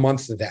got about a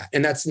month of that.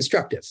 And that's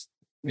instructive.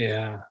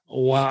 Yeah.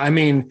 Well, I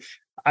mean,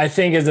 I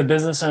think as a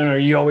business owner,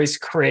 you always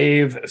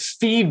crave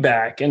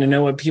feedback and to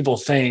know what people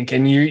think.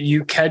 And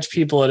you catch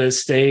people at a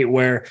state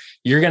where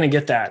you're going to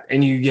get that,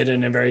 and you get it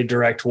in a very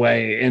direct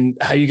way. And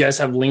how you guys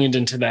have leaned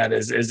into that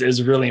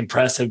is really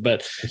impressive.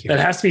 But that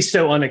has to be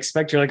so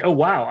unexpected. You're like, oh,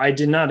 wow, I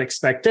did not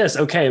expect this.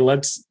 Okay,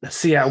 let's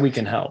see how we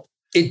can help.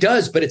 It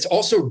does, but it's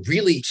also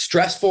really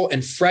stressful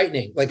and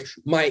frightening. Like,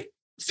 my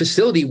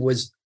facility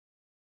was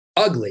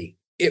ugly.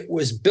 It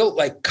was built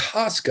like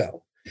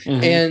Costco.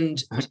 Mm-hmm.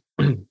 And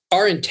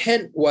our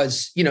intent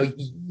was,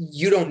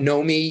 you don't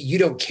know me. You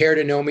don't care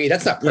to know me.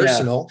 That's not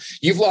personal.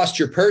 Yeah. You've lost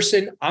your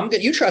person.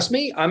 You trust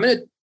me. I'm going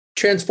to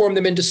transform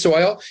them into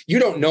soil. You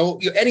don't know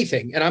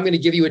anything, and I'm going to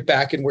give you it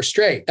back, and we're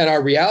straight. And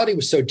our reality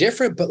was so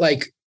different. But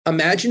like,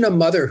 imagine a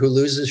mother who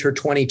loses her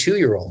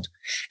 22-year-old,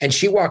 and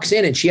she walks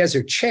in and she has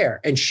her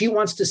chair and she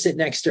wants to sit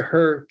next to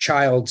her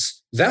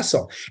child's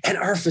vessel. And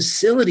our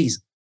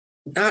facility's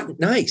not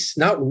nice,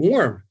 not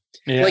warm.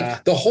 Yeah.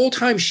 Like, the whole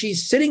time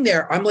she's sitting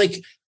there, I'm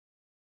like,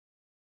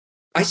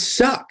 I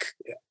suck.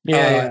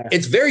 Yeah.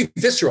 It's very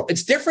visceral.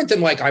 It's different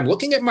than like, I'm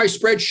looking at my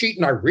spreadsheet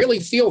and I really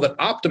feel that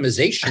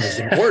optimization is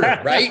in order,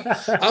 right?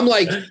 I'm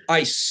like,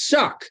 I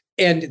suck.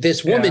 And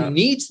this woman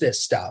needs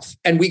this stuff,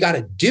 and we got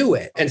to do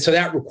it. And so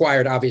that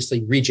required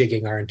obviously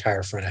rejigging our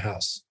entire front of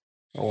house.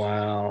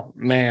 Wow,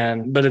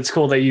 man. But it's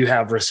cool that you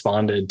have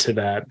responded to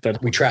that.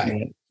 That we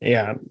tried.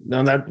 Yeah.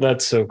 No,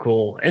 that's so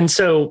cool. And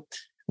so,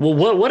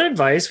 well, what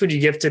advice would you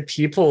give to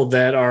people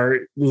that are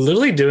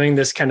literally doing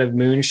this kind of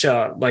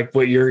moonshot, like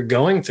what you're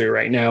going through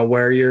right now,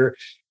 where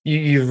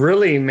you've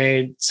really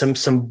made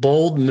some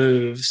bold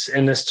moves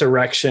in this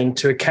direction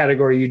to a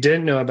category you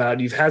didn't know about?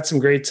 You've had some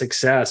great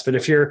success, but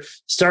if you're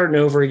starting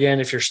over again,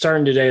 if you're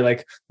starting today,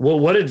 like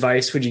what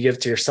advice would you give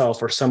to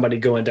yourself or somebody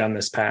going down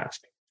this path?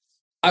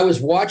 I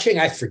was watching,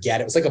 I forget,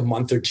 it was like a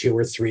month or 2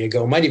 or 3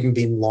 ago, it might even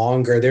be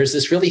longer. There's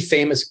this really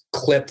famous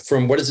clip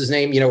from, what is his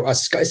name?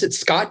 Is it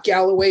Scott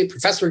Galloway,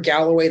 Professor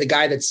Galloway, the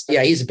guy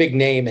he's a big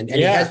name. And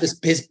he has this,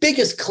 his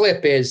biggest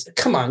clip is,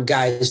 come on,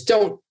 guys,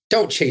 don't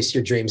chase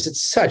your dreams.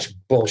 It's such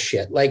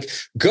bullshit. Like,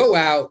 go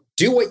out,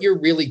 do what you're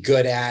really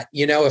good at.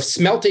 If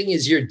smelting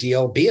is your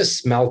deal, be a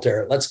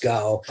smelter. Let's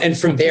go. And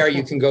from there,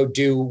 you can go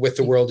do with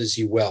the world as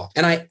you will.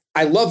 And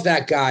I love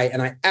that guy,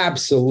 and I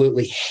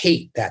absolutely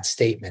hate that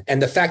statement.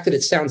 And the fact that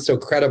it sounds so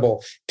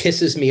credible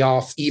pisses me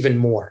off even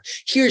more.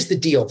 Here's the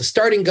deal. The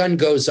starting gun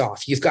goes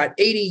off. You've got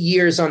 80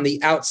 years on the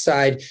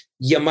outside.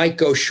 You might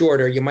go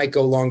shorter, you might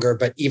go longer,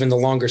 but even the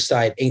longer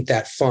side ain't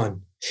that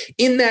fun.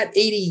 In that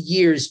 80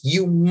 years,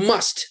 you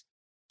must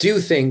do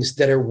things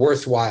that are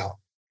worthwhile.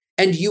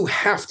 And you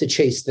have to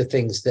chase the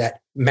things that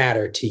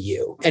matter to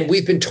you. And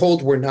we've been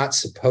told we're not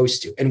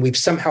supposed to. And we've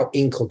somehow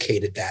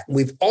inculcated that. And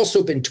we've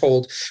also been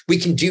told we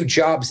can do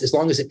jobs as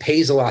long as it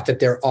pays a lot, that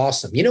they're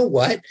awesome. You know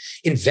what?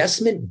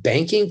 Investment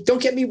banking,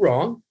 don't get me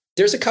wrong.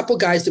 There's a couple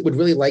guys that would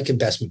really like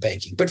investment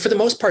banking. But for the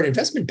most part,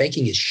 investment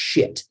banking is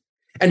shit.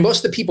 And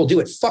most of the people do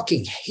it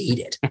fucking hate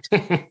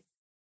it.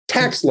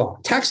 Tax law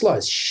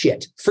is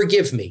shit.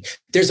 Forgive me.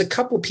 There's a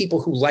couple of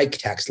people who like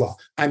tax law.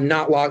 I'm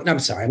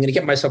sorry. I'm going to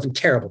get myself in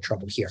terrible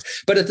trouble here.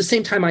 But at the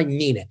same time, I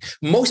mean it.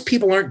 Most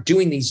people aren't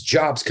doing these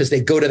jobs because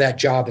they go to that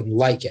job and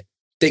like it.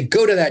 They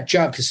go to that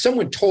job because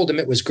someone told them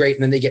it was great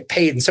and then they get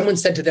paid. And someone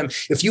said to them,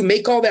 if you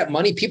make all that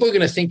money, people are going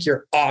to think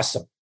you're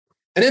awesome.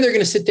 And then they're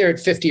going to sit there at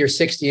 50 or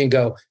 60 and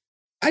go,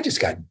 I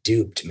just got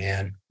duped,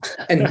 man.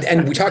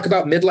 And we talk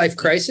about midlife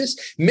crisis.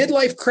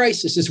 Midlife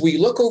crisis is where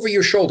you look over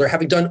your shoulder,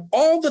 having done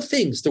all the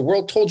things the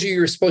world told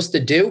you were supposed to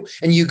do,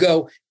 and you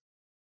go,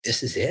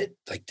 this is it?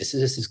 Like, this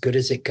is as good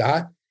as it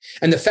got?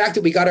 And the fact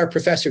that we got our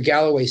Professor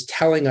Galloway's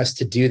telling us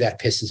to do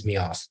that pisses me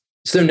off.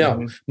 So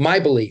no, my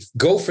belief,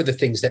 go for the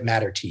things that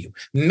matter to you.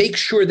 Make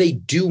sure they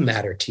do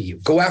matter to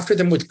you. Go after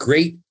them with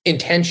great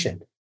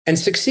intention and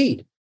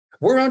succeed.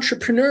 We're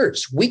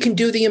entrepreneurs. We can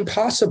do the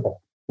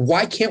impossible.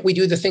 Why can't we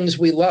do the things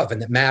we love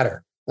and that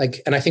matter?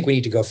 And I think we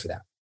need to go for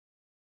that.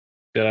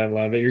 Good, I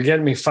love it. You're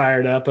getting me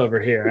fired up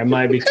over here. I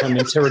might be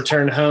coming to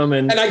return home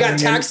and I got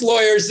tax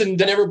lawyers, and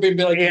then everybody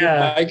be like,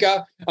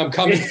 Micah, I'm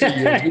coming for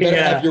you. You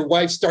better have your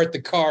wife start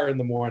the car in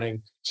the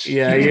morning.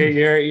 Yeah,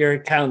 your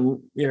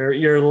accountant,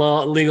 your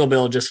legal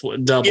bill just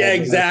doubled. Yeah,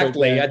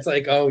 exactly. It's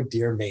like, oh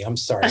dear me, I'm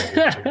sorry.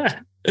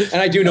 And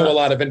I do know a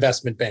lot of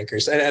investment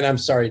bankers, and I'm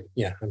sorry.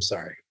 Yeah, I'm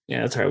sorry.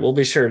 Yeah, that's right. We'll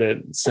be sure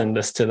to send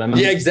this to them.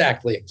 Yeah,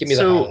 exactly. Give me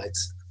the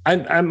highlights.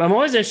 I'm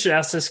always interested to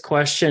ask this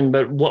question,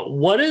 but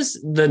what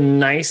is the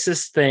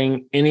nicest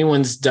thing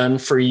anyone's done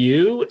for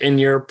you in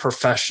your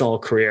professional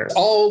career?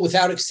 All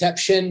without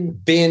exception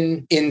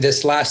been in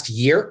this last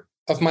year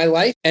of my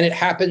life. And it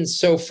happens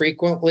so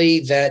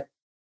frequently that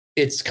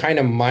it's kind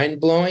of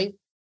mind-blowing.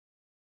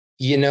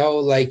 You know,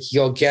 like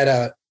you'll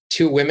get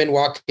two women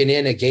walking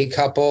in, a gay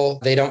couple.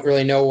 They don't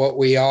really know what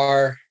we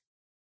are.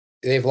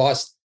 They've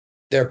lost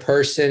their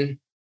person.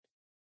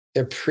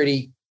 They're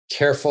pretty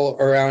careful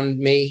around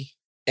me.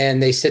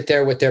 And they sit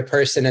there with their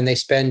person and they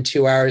spend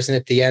 2 hours. And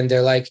at the end,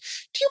 they're like,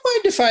 do you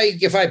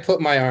mind if I put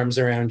my arms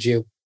around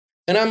you?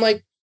 And I'm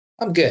like,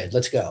 I'm good.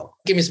 Let's go.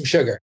 Give me some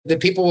sugar. The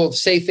people will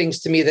say things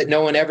to me that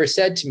no one ever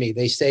said to me.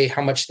 They say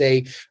how much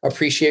they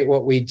appreciate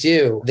what we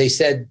do. They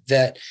said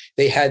that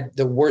they had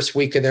the worst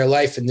week of their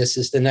life and this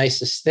is the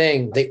nicest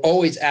thing. They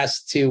always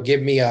ask to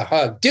give me a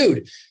hug.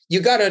 Dude,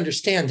 you got to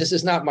understand, this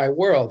is not my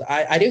world.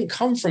 I didn't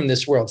come from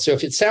this world. So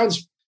if it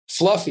sounds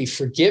fluffy,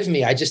 forgive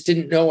me. I just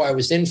didn't know I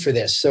was in for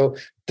this. So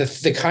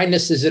the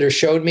kindnesses that are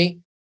showed me,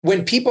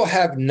 when people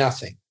have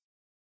nothing,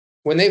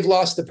 when they've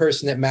lost the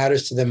person that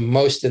matters to them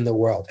most in the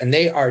world, and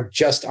they are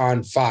just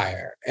on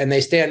fire, and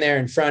they stand there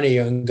in front of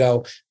you and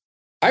go,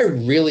 I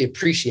really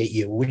appreciate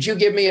you. Would you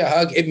give me a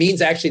hug? It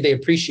means actually they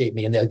appreciate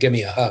me and they'll give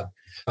me a hug.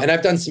 And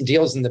I've done some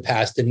deals in the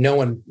past and no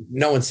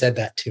one said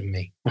that to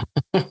me.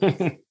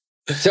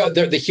 So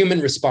the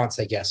human response,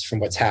 I guess, from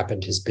what's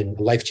happened has been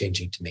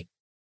life-changing to me.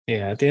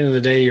 Yeah. At the end of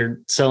the day,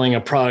 you're selling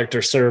a product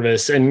or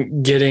service,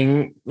 and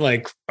getting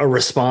like a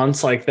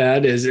response like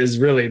that is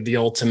really the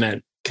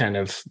ultimate kind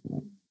of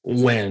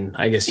win,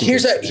 I guess.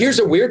 Here's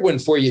a weird one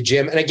for you,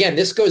 Jim. And again,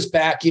 this goes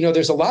back,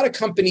 there's a lot of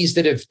companies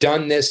that have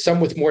done this, some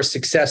with more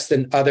success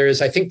than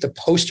others. I think the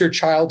poster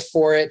child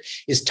for it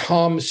is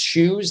Tom's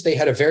Shoes. They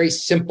had a very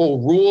simple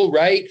rule,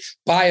 right?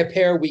 Buy a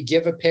pair, we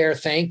give a pair,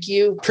 thank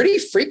you. Pretty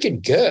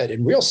freaking good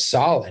and real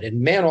solid. And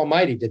man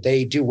almighty, did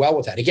they do well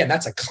with that. Again,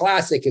 that's a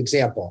classic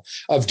example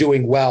of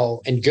doing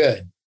well and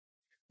good.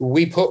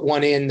 We put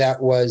one in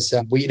that was,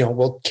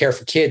 we'll care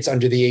for kids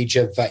under the age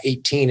of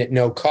 18 at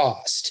no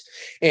cost.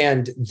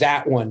 And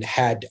that one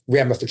had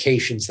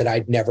ramifications that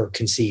I'd never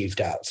conceived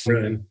of.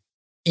 Right.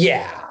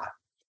 Yeah.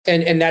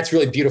 And that's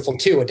really beautiful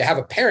too. And to have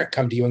a parent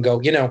come to you and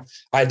go,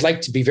 I'd like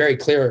to be very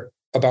clear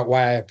about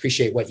why I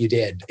appreciate what you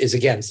did is,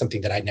 again,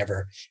 something that I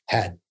never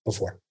had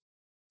before.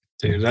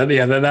 Dude,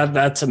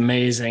 that's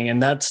amazing.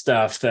 And that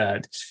stuff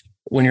that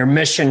when you're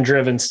mission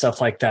driven,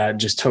 stuff like that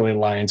just totally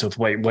aligns with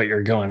what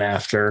you're going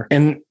after.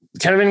 And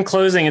kind of in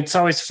closing, it's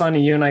always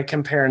funny. You and I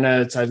compare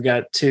notes. I've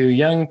got 2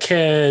 young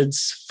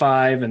kids,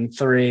 5 and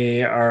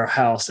 3. Our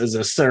house is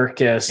a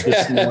circus.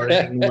 This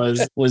morning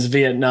was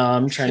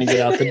Vietnam, trying to get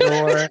out the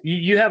door.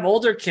 You have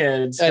older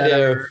kids that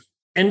are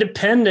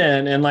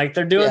independent and like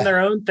they're doing their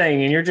own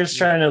thing, and you're just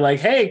trying to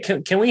like, hey,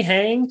 can we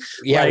hang?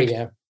 Yeah, like,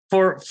 yeah.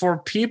 for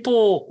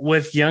people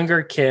with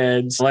younger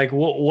kids, like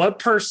what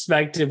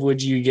perspective would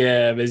you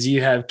give as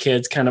you have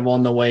kids kind of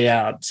on the way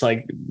out? It's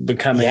like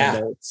becoming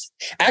adults.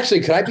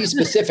 Actually, could I be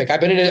specific? I've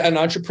been an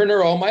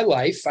entrepreneur all my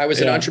life. I was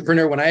an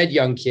entrepreneur when I had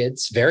young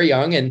kids, very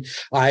young, and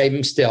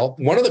I'm still.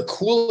 One of the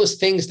coolest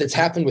things that's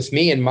happened with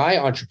me in my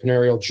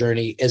entrepreneurial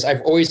journey is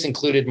I've always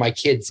included my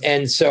kids.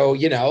 And so,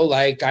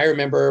 like I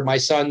remember my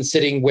son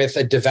sitting with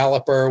a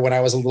developer when he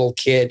was a little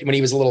kid,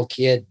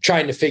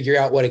 trying to figure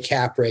out what a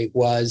cap rate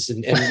was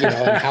and and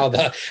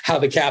how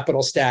the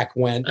capital stack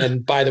went.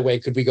 And by the way,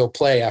 could we go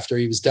play after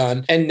he was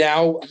done? And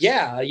now,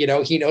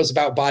 he knows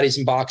about bodies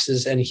and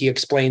boxes, and he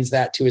explains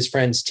that to his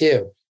friends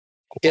too.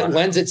 It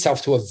lends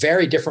itself to a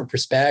very different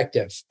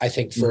perspective, I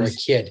think, for a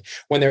kid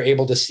when they're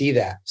able to see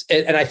that.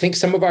 And I think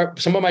some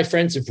of my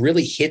friends have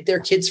really hid their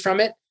kids from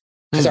it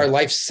because our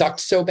life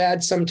sucks so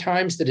bad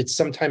sometimes that it's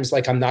sometimes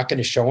like I'm not going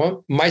to show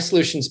them. My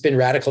solution's been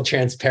radical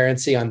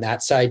transparency on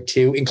that side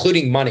too,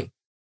 including money.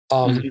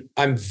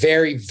 I'm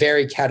very,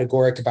 very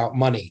categoric about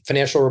money,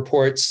 financial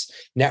reports,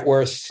 net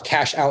worth,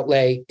 cash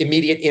outlay,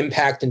 immediate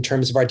impact in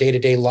terms of our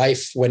day-to-day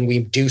life when we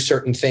do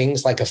certain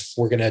things, like if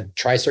we're going to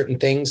try certain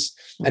things.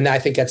 And I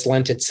think that's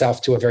lent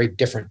itself to a very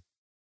different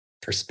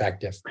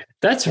perspective.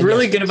 That's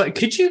really good.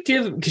 Could you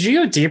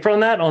go deeper on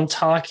that, on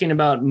talking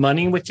about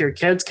money with your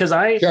kids? Because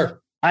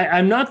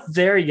I'm not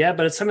there yet,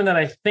 but it's something that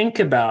I think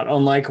about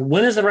on like,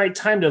 when is the right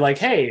time to like,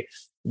 hey,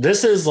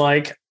 this is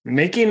like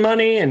making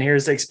money and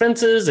here's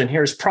expenses and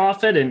here's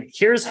profit and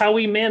here's how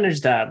we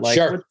manage that, like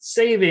with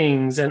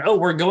savings, and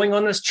we're going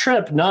on this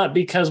trip not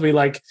because we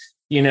like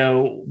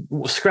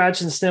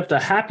scratch and sniffed a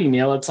Happy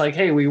Meal. It's like,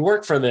 hey, we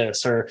work for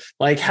this. Or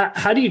like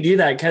how do you do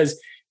that? Because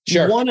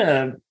you want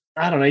to,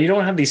 I don't know, you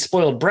don't have these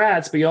spoiled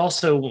brats, but you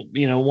also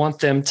want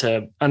them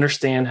to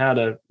understand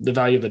the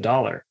value of the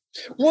dollar.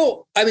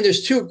 Well, I mean,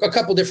 there's a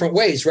couple different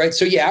ways, right?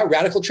 So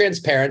radical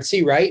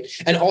transparency, right?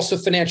 And also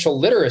financial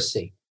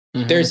literacy.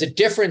 There's a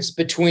difference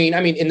between,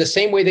 in the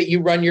same way that you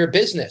run your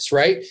business,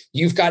 right?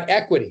 You've got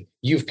equity,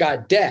 you've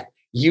got debt,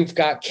 you've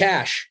got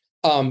cash.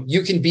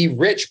 You can be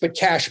rich, but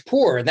cash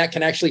poor, and that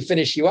can actually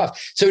finish you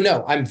off. So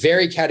no, I'm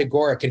very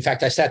categoric. In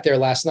fact, I sat there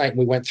last night and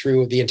we went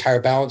through the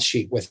entire balance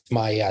sheet with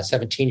my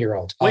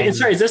 17-year-old. Wait, and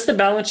sorry, is this the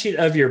balance sheet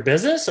of your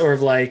business or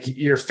of like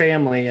your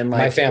family and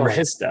like my family, or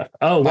his stuff?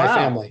 Oh, wow. My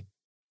family.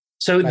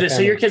 So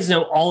your kids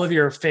know all of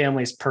your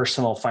family's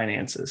personal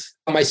finances.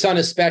 My son,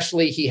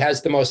 especially, he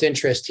has the most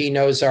interest. He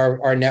knows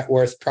our net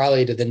worth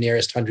probably to the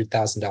nearest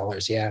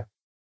 $100,000. Yeah.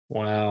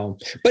 Wow.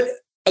 But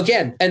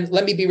again, and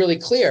let me be really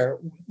clear.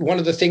 One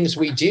of the things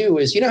we do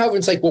is, how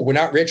everyone's like, well, we're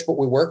not rich, but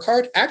we work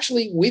hard.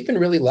 Actually, we've been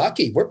really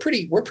lucky. We're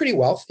pretty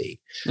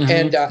wealthy.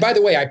 And by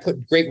the way, I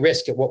put great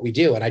risk at what we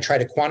do. And I try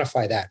to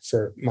quantify that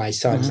for my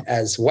son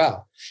as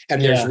well.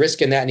 And there's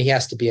risk in that, and he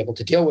has to be able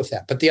to deal with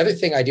that. But the other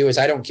thing I do is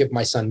I don't give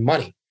my son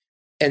money.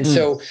 And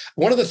so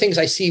one of the things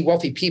I see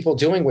wealthy people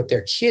doing with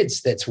their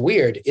kids that's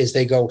weird is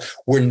they go,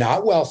 we're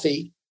not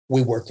wealthy.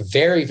 We work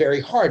very, very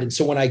hard. And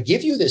so when I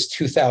give you this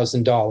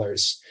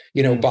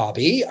 $2,000,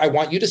 Bobby, I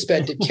want you to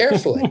spend it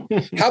carefully.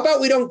 How about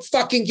we don't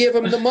fucking give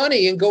him the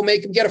money and go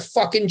make him get a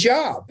fucking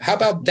job? How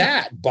about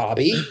that,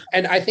 Bobby?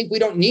 And I think we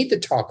don't need to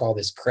talk all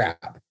this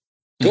crap.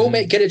 Go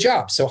get a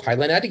job. So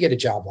Highland had to get a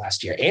job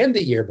last year and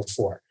the year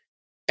before.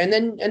 And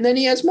then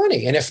he has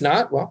money. And if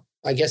not, well,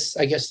 I guess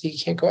he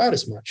can't go out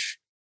as much.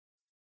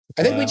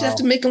 I think we just have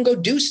to make them go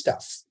do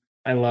stuff.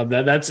 I love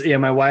that. That's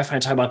my wife and I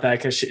talk about that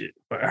because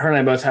her and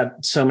I both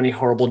had so many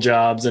horrible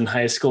jobs in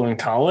high school and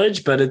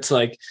college, but it's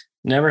like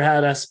never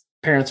had us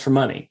parents for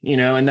money,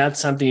 and that's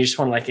something you just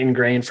want to like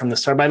ingrain from the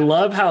start. But I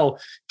love how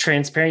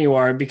transparent you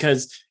are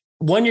because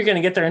one, you're going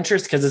to get their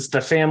interest because it's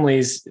the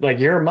family's like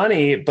your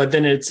money, but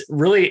then it's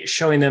really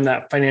showing them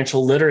that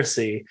financial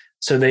literacy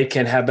so they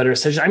can have better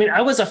decisions.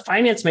 I was a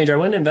finance major. I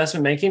went into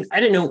investment banking.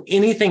 I didn't know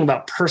anything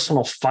about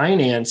personal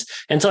finance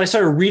until I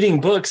started reading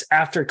books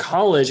after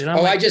college. And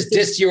I just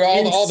dissed you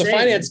all the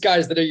finance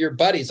guys that are your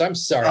buddies. I'm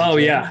sorry.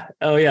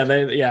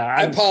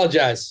 I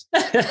apologize.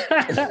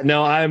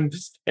 No,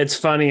 it's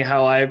funny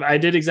how I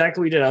did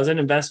exactly what you did. I was in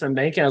investment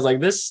banking. I was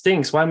like, this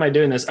stinks. Why am I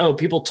doing this? Oh,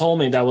 people told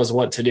me that was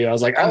what to do. I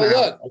was like, I'm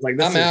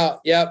out.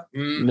 Yep.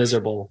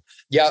 Miserable.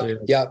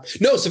 Yep.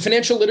 No, so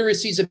financial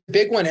literacy is a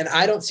big one. And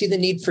I don't see the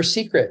need for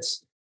secrets.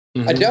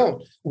 I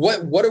don't.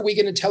 What are we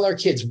going to tell our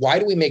kids? Why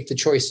do we make the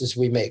choices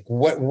we make?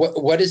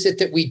 What is it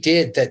that we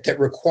did that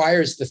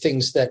requires the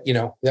things that,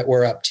 that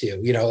we're up to?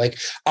 Like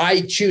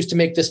I choose to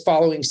make this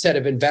following set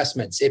of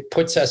investments. It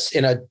puts us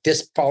in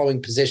this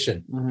following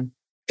position.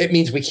 It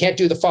means we can't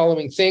do the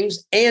following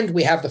things and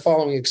we have the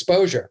following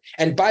exposure.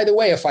 And by the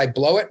way, if I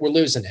blow it, we're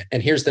losing it.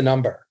 And here's the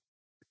number.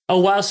 Oh,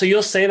 wow. So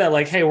you'll say that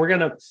like, hey, we're going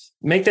to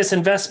make this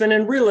investment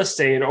in real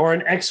estate or in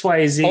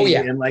XYZ. Oh,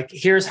 yeah. And like,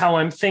 here's how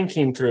I'm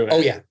thinking through it. Oh,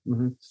 yeah.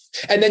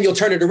 And then you'll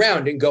turn it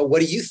around and go,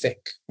 what do you think?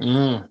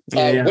 What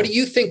do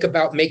you think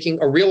about making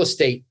a real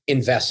estate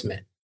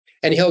investment?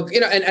 And he'll,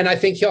 and I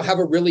think he'll have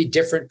a really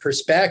different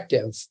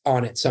perspective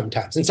on it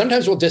sometimes. And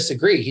sometimes we'll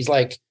disagree. He's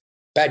like,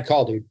 bad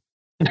call, dude.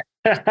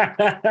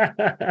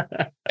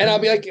 And I'll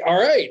be like, all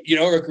right,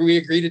 we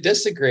agree to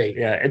disagree.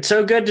 Yeah. It's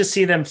so good to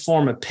see them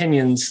form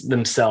opinions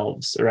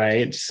themselves,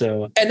 right?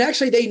 So, and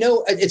actually they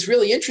know, it's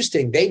really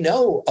interesting. They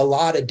know a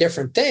lot of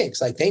different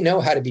things. Like they know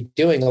how to be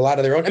doing a lot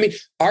of their own. I mean,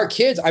 our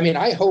kids,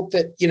 I hope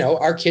that,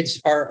 our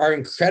kids are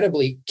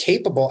incredibly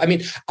capable. I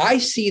mean, I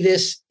see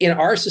this in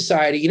our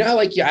society,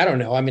 I don't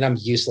know. I mean, I'm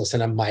useless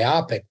and I'm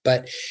myopic,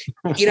 but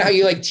how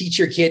you like teach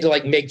your kid to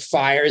like make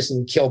fires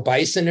and kill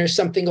bison or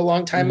something a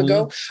long time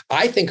ago.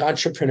 I think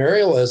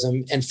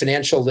entrepreneurialism and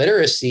financial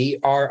literacy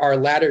are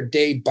latter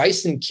day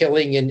bison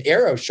killing and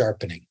arrow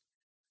sharpening.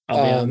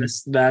 I'll be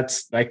honest,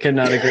 I could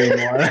not agree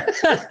more.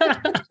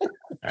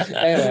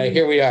 Anyway,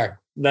 here we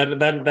are.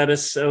 That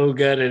is so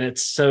good. And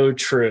it's so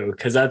true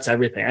because that's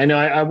everything. I know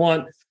I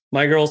want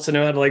my girls to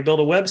know how to like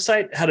build a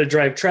website, how to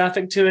drive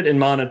traffic to it and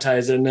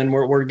monetize it. And then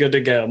we're good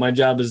to go. My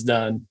job is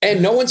done.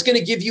 And no one's going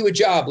to give you a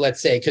job,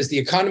 let's say, because the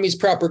economy's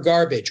proper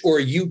garbage, or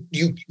you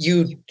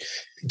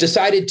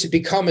decided to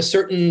become a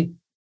certain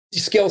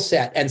skill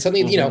set and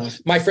something,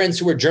 my friends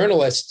who are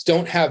journalists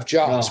don't have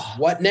jobs.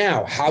 What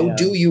now? How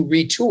do you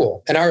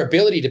retool? And our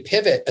ability to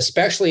pivot,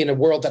 especially in a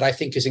world that I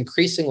think is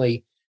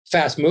increasingly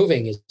fast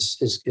moving,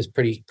 is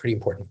pretty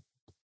important.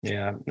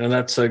 Yeah, no,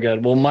 that's so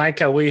good. Well,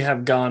 Micah, we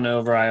have gone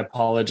over. I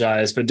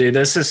apologize, but dude,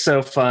 this is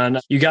so fun.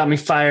 You got me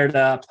fired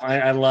up.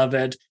 I love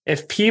it.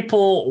 If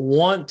people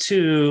want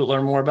to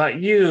learn more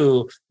about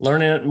you,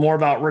 learn more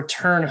about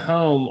Return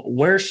Home,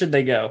 where should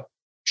they go?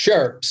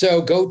 Sure.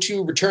 So go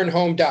to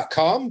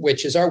returnhome.com,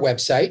 which is our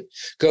website.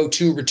 Go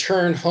to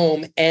Return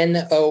Home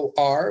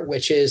NOR,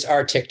 which is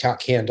our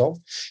TikTok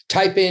handle.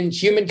 Type in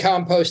human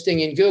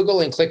composting in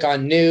Google and click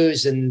on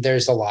news. And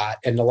there's a lot.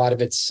 And a lot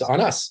of it's on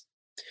us.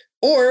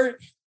 Or,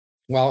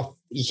 well,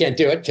 you can't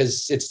do it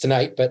because it's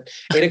tonight, but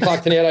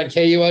 8:00 tonight on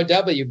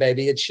KUOW,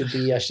 baby. It should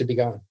be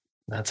going.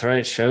 That's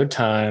right.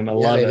 Showtime. I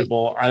love it.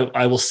 Well,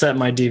 I will set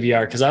my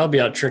DVR because I'll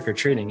be out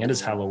trick-or-treating. It is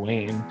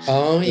Halloween.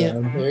 Oh, yeah.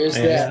 There's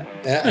that.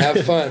 Yeah,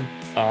 have fun.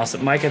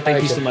 Awesome. Micah,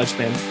 thank you so much,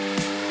 man.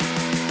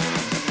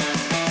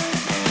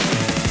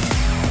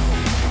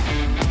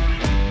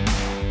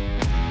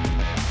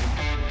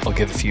 I'll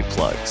give a few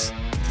plugs.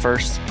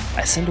 First,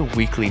 I send a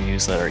weekly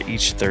newsletter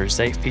each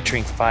Thursday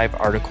featuring 5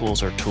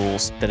 articles or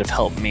tools that have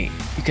helped me.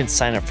 You can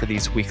sign up for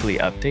these weekly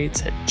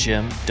updates at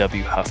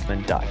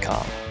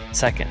jimwhuffman.com.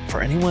 Second,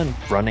 for anyone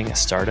running a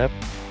startup,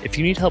 if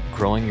you need help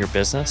growing your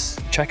business,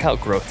 check out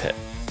GrowthHit.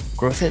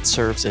 GrowthHit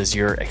serves as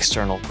your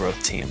external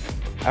growth team.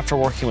 After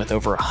working with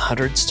over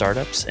 100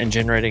 startups and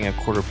generating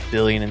 $250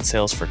 million in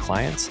sales for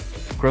clients,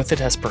 GrowthIt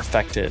has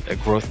perfected a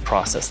growth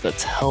process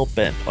that's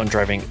hell-bent on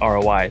driving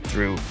ROI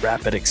through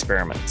rapid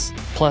experiments.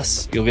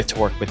 Plus, you'll get to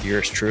work with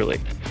yours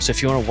truly. So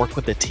if you want to work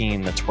with a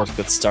team that's worked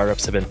with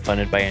startups that have been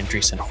funded by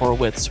Andreessen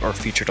Horowitz or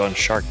featured on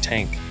Shark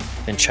Tank,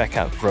 then check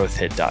out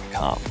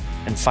growthhit.com.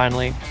 And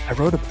finally, I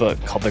wrote a book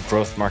called The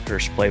Growth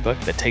Marketer's Playbook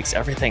that takes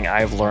everything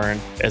I've learned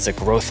as a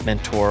growth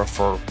mentor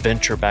for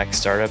venture-backed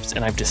startups,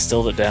 and I've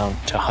distilled it down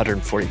to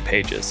 140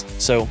 pages.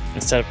 So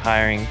instead of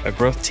hiring a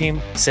growth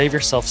team, save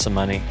yourself some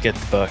money, get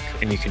the book,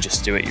 and you can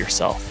just do it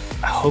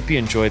yourself. I hope you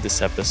enjoyed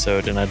this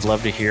episode, and I'd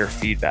love to hear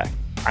feedback.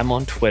 I'm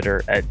on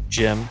Twitter at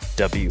Jim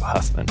W.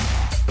 Huffman.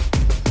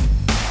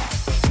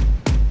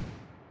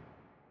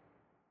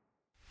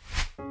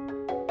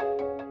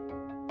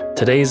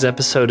 Today's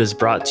episode is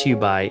brought to you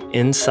by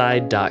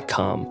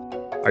Inside.com.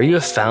 Are you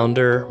a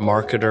founder,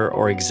 marketer,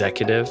 or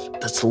executive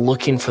that's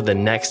looking for the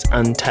next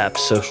untapped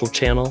social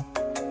channel?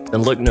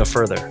 Then look no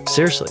further.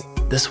 Seriously,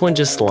 this one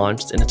just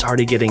launched and it's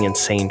already getting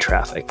insane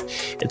traffic.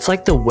 It's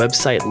like the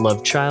website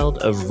love child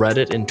of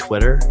Reddit and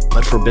Twitter,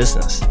 but for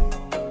business.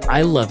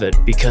 I love it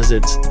because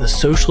it's the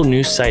social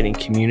news site and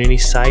community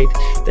site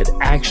that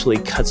actually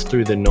cuts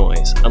through the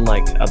noise,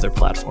 unlike other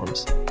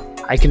platforms.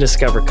 I can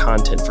discover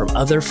content from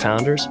other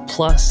founders,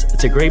 plus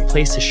it's a great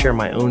place to share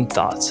my own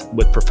thoughts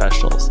with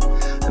professionals.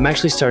 I'm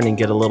actually starting to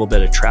get a little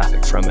bit of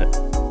traffic from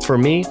it. For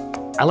me,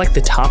 I like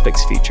the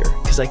topics feature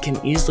because I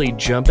can easily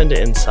jump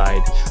into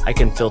Inside. I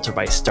can filter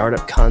by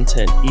startup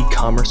content,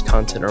 e-commerce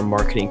content, or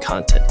marketing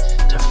content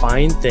to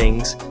find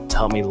things to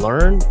help me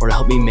learn or to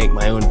help me make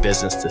my own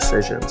business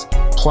decisions.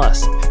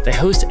 Plus, they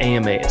host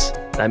AMAs.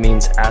 That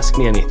means Ask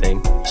Me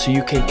Anything, so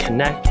you can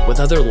connect with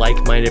other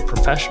like-minded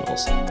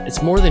professionals.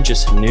 It's more than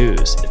just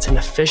news. It's an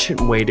efficient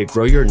way to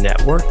grow your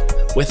network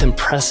with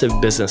impressive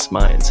business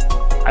minds.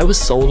 I was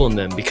sold on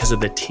them because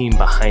of the team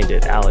behind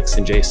it, Alex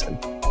and Jason.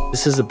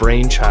 This is the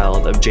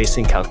brainchild of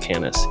Jason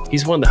Calacanis.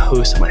 He's one of the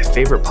hosts of my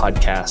favorite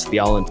podcast, the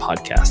All In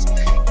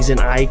Podcast. He's an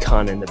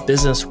icon in the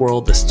business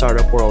world, the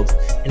startup world,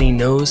 and he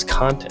knows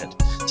content.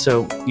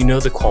 So you know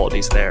the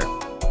quality's there.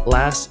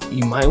 Last,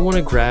 you might want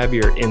to grab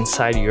your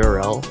Inside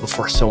URL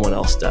before someone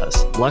else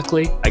does.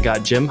 Luckily, I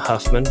got Jim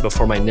Huffman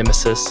before my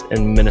nemesis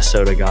in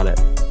Minnesota got it.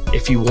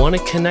 If you want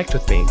to connect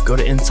with me, go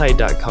to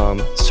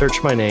Inside.com,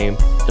 search my name,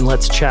 and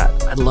let's chat.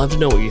 I'd love to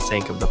know what you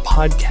think of the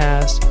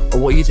podcast or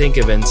what you think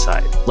of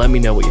Inside. Let me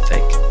know what you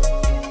think.